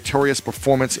 The victorious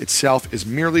performance itself is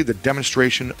merely the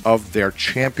demonstration of their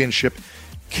championship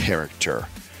character.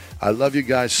 I love you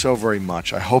guys so very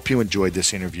much. I hope you enjoyed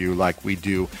this interview like we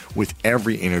do with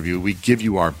every interview. We give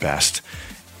you our best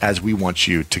as we want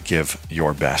you to give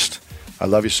your best. I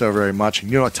love you so very much.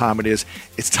 And you know what time it is.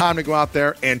 It's time to go out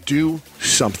there and do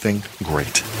something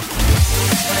great.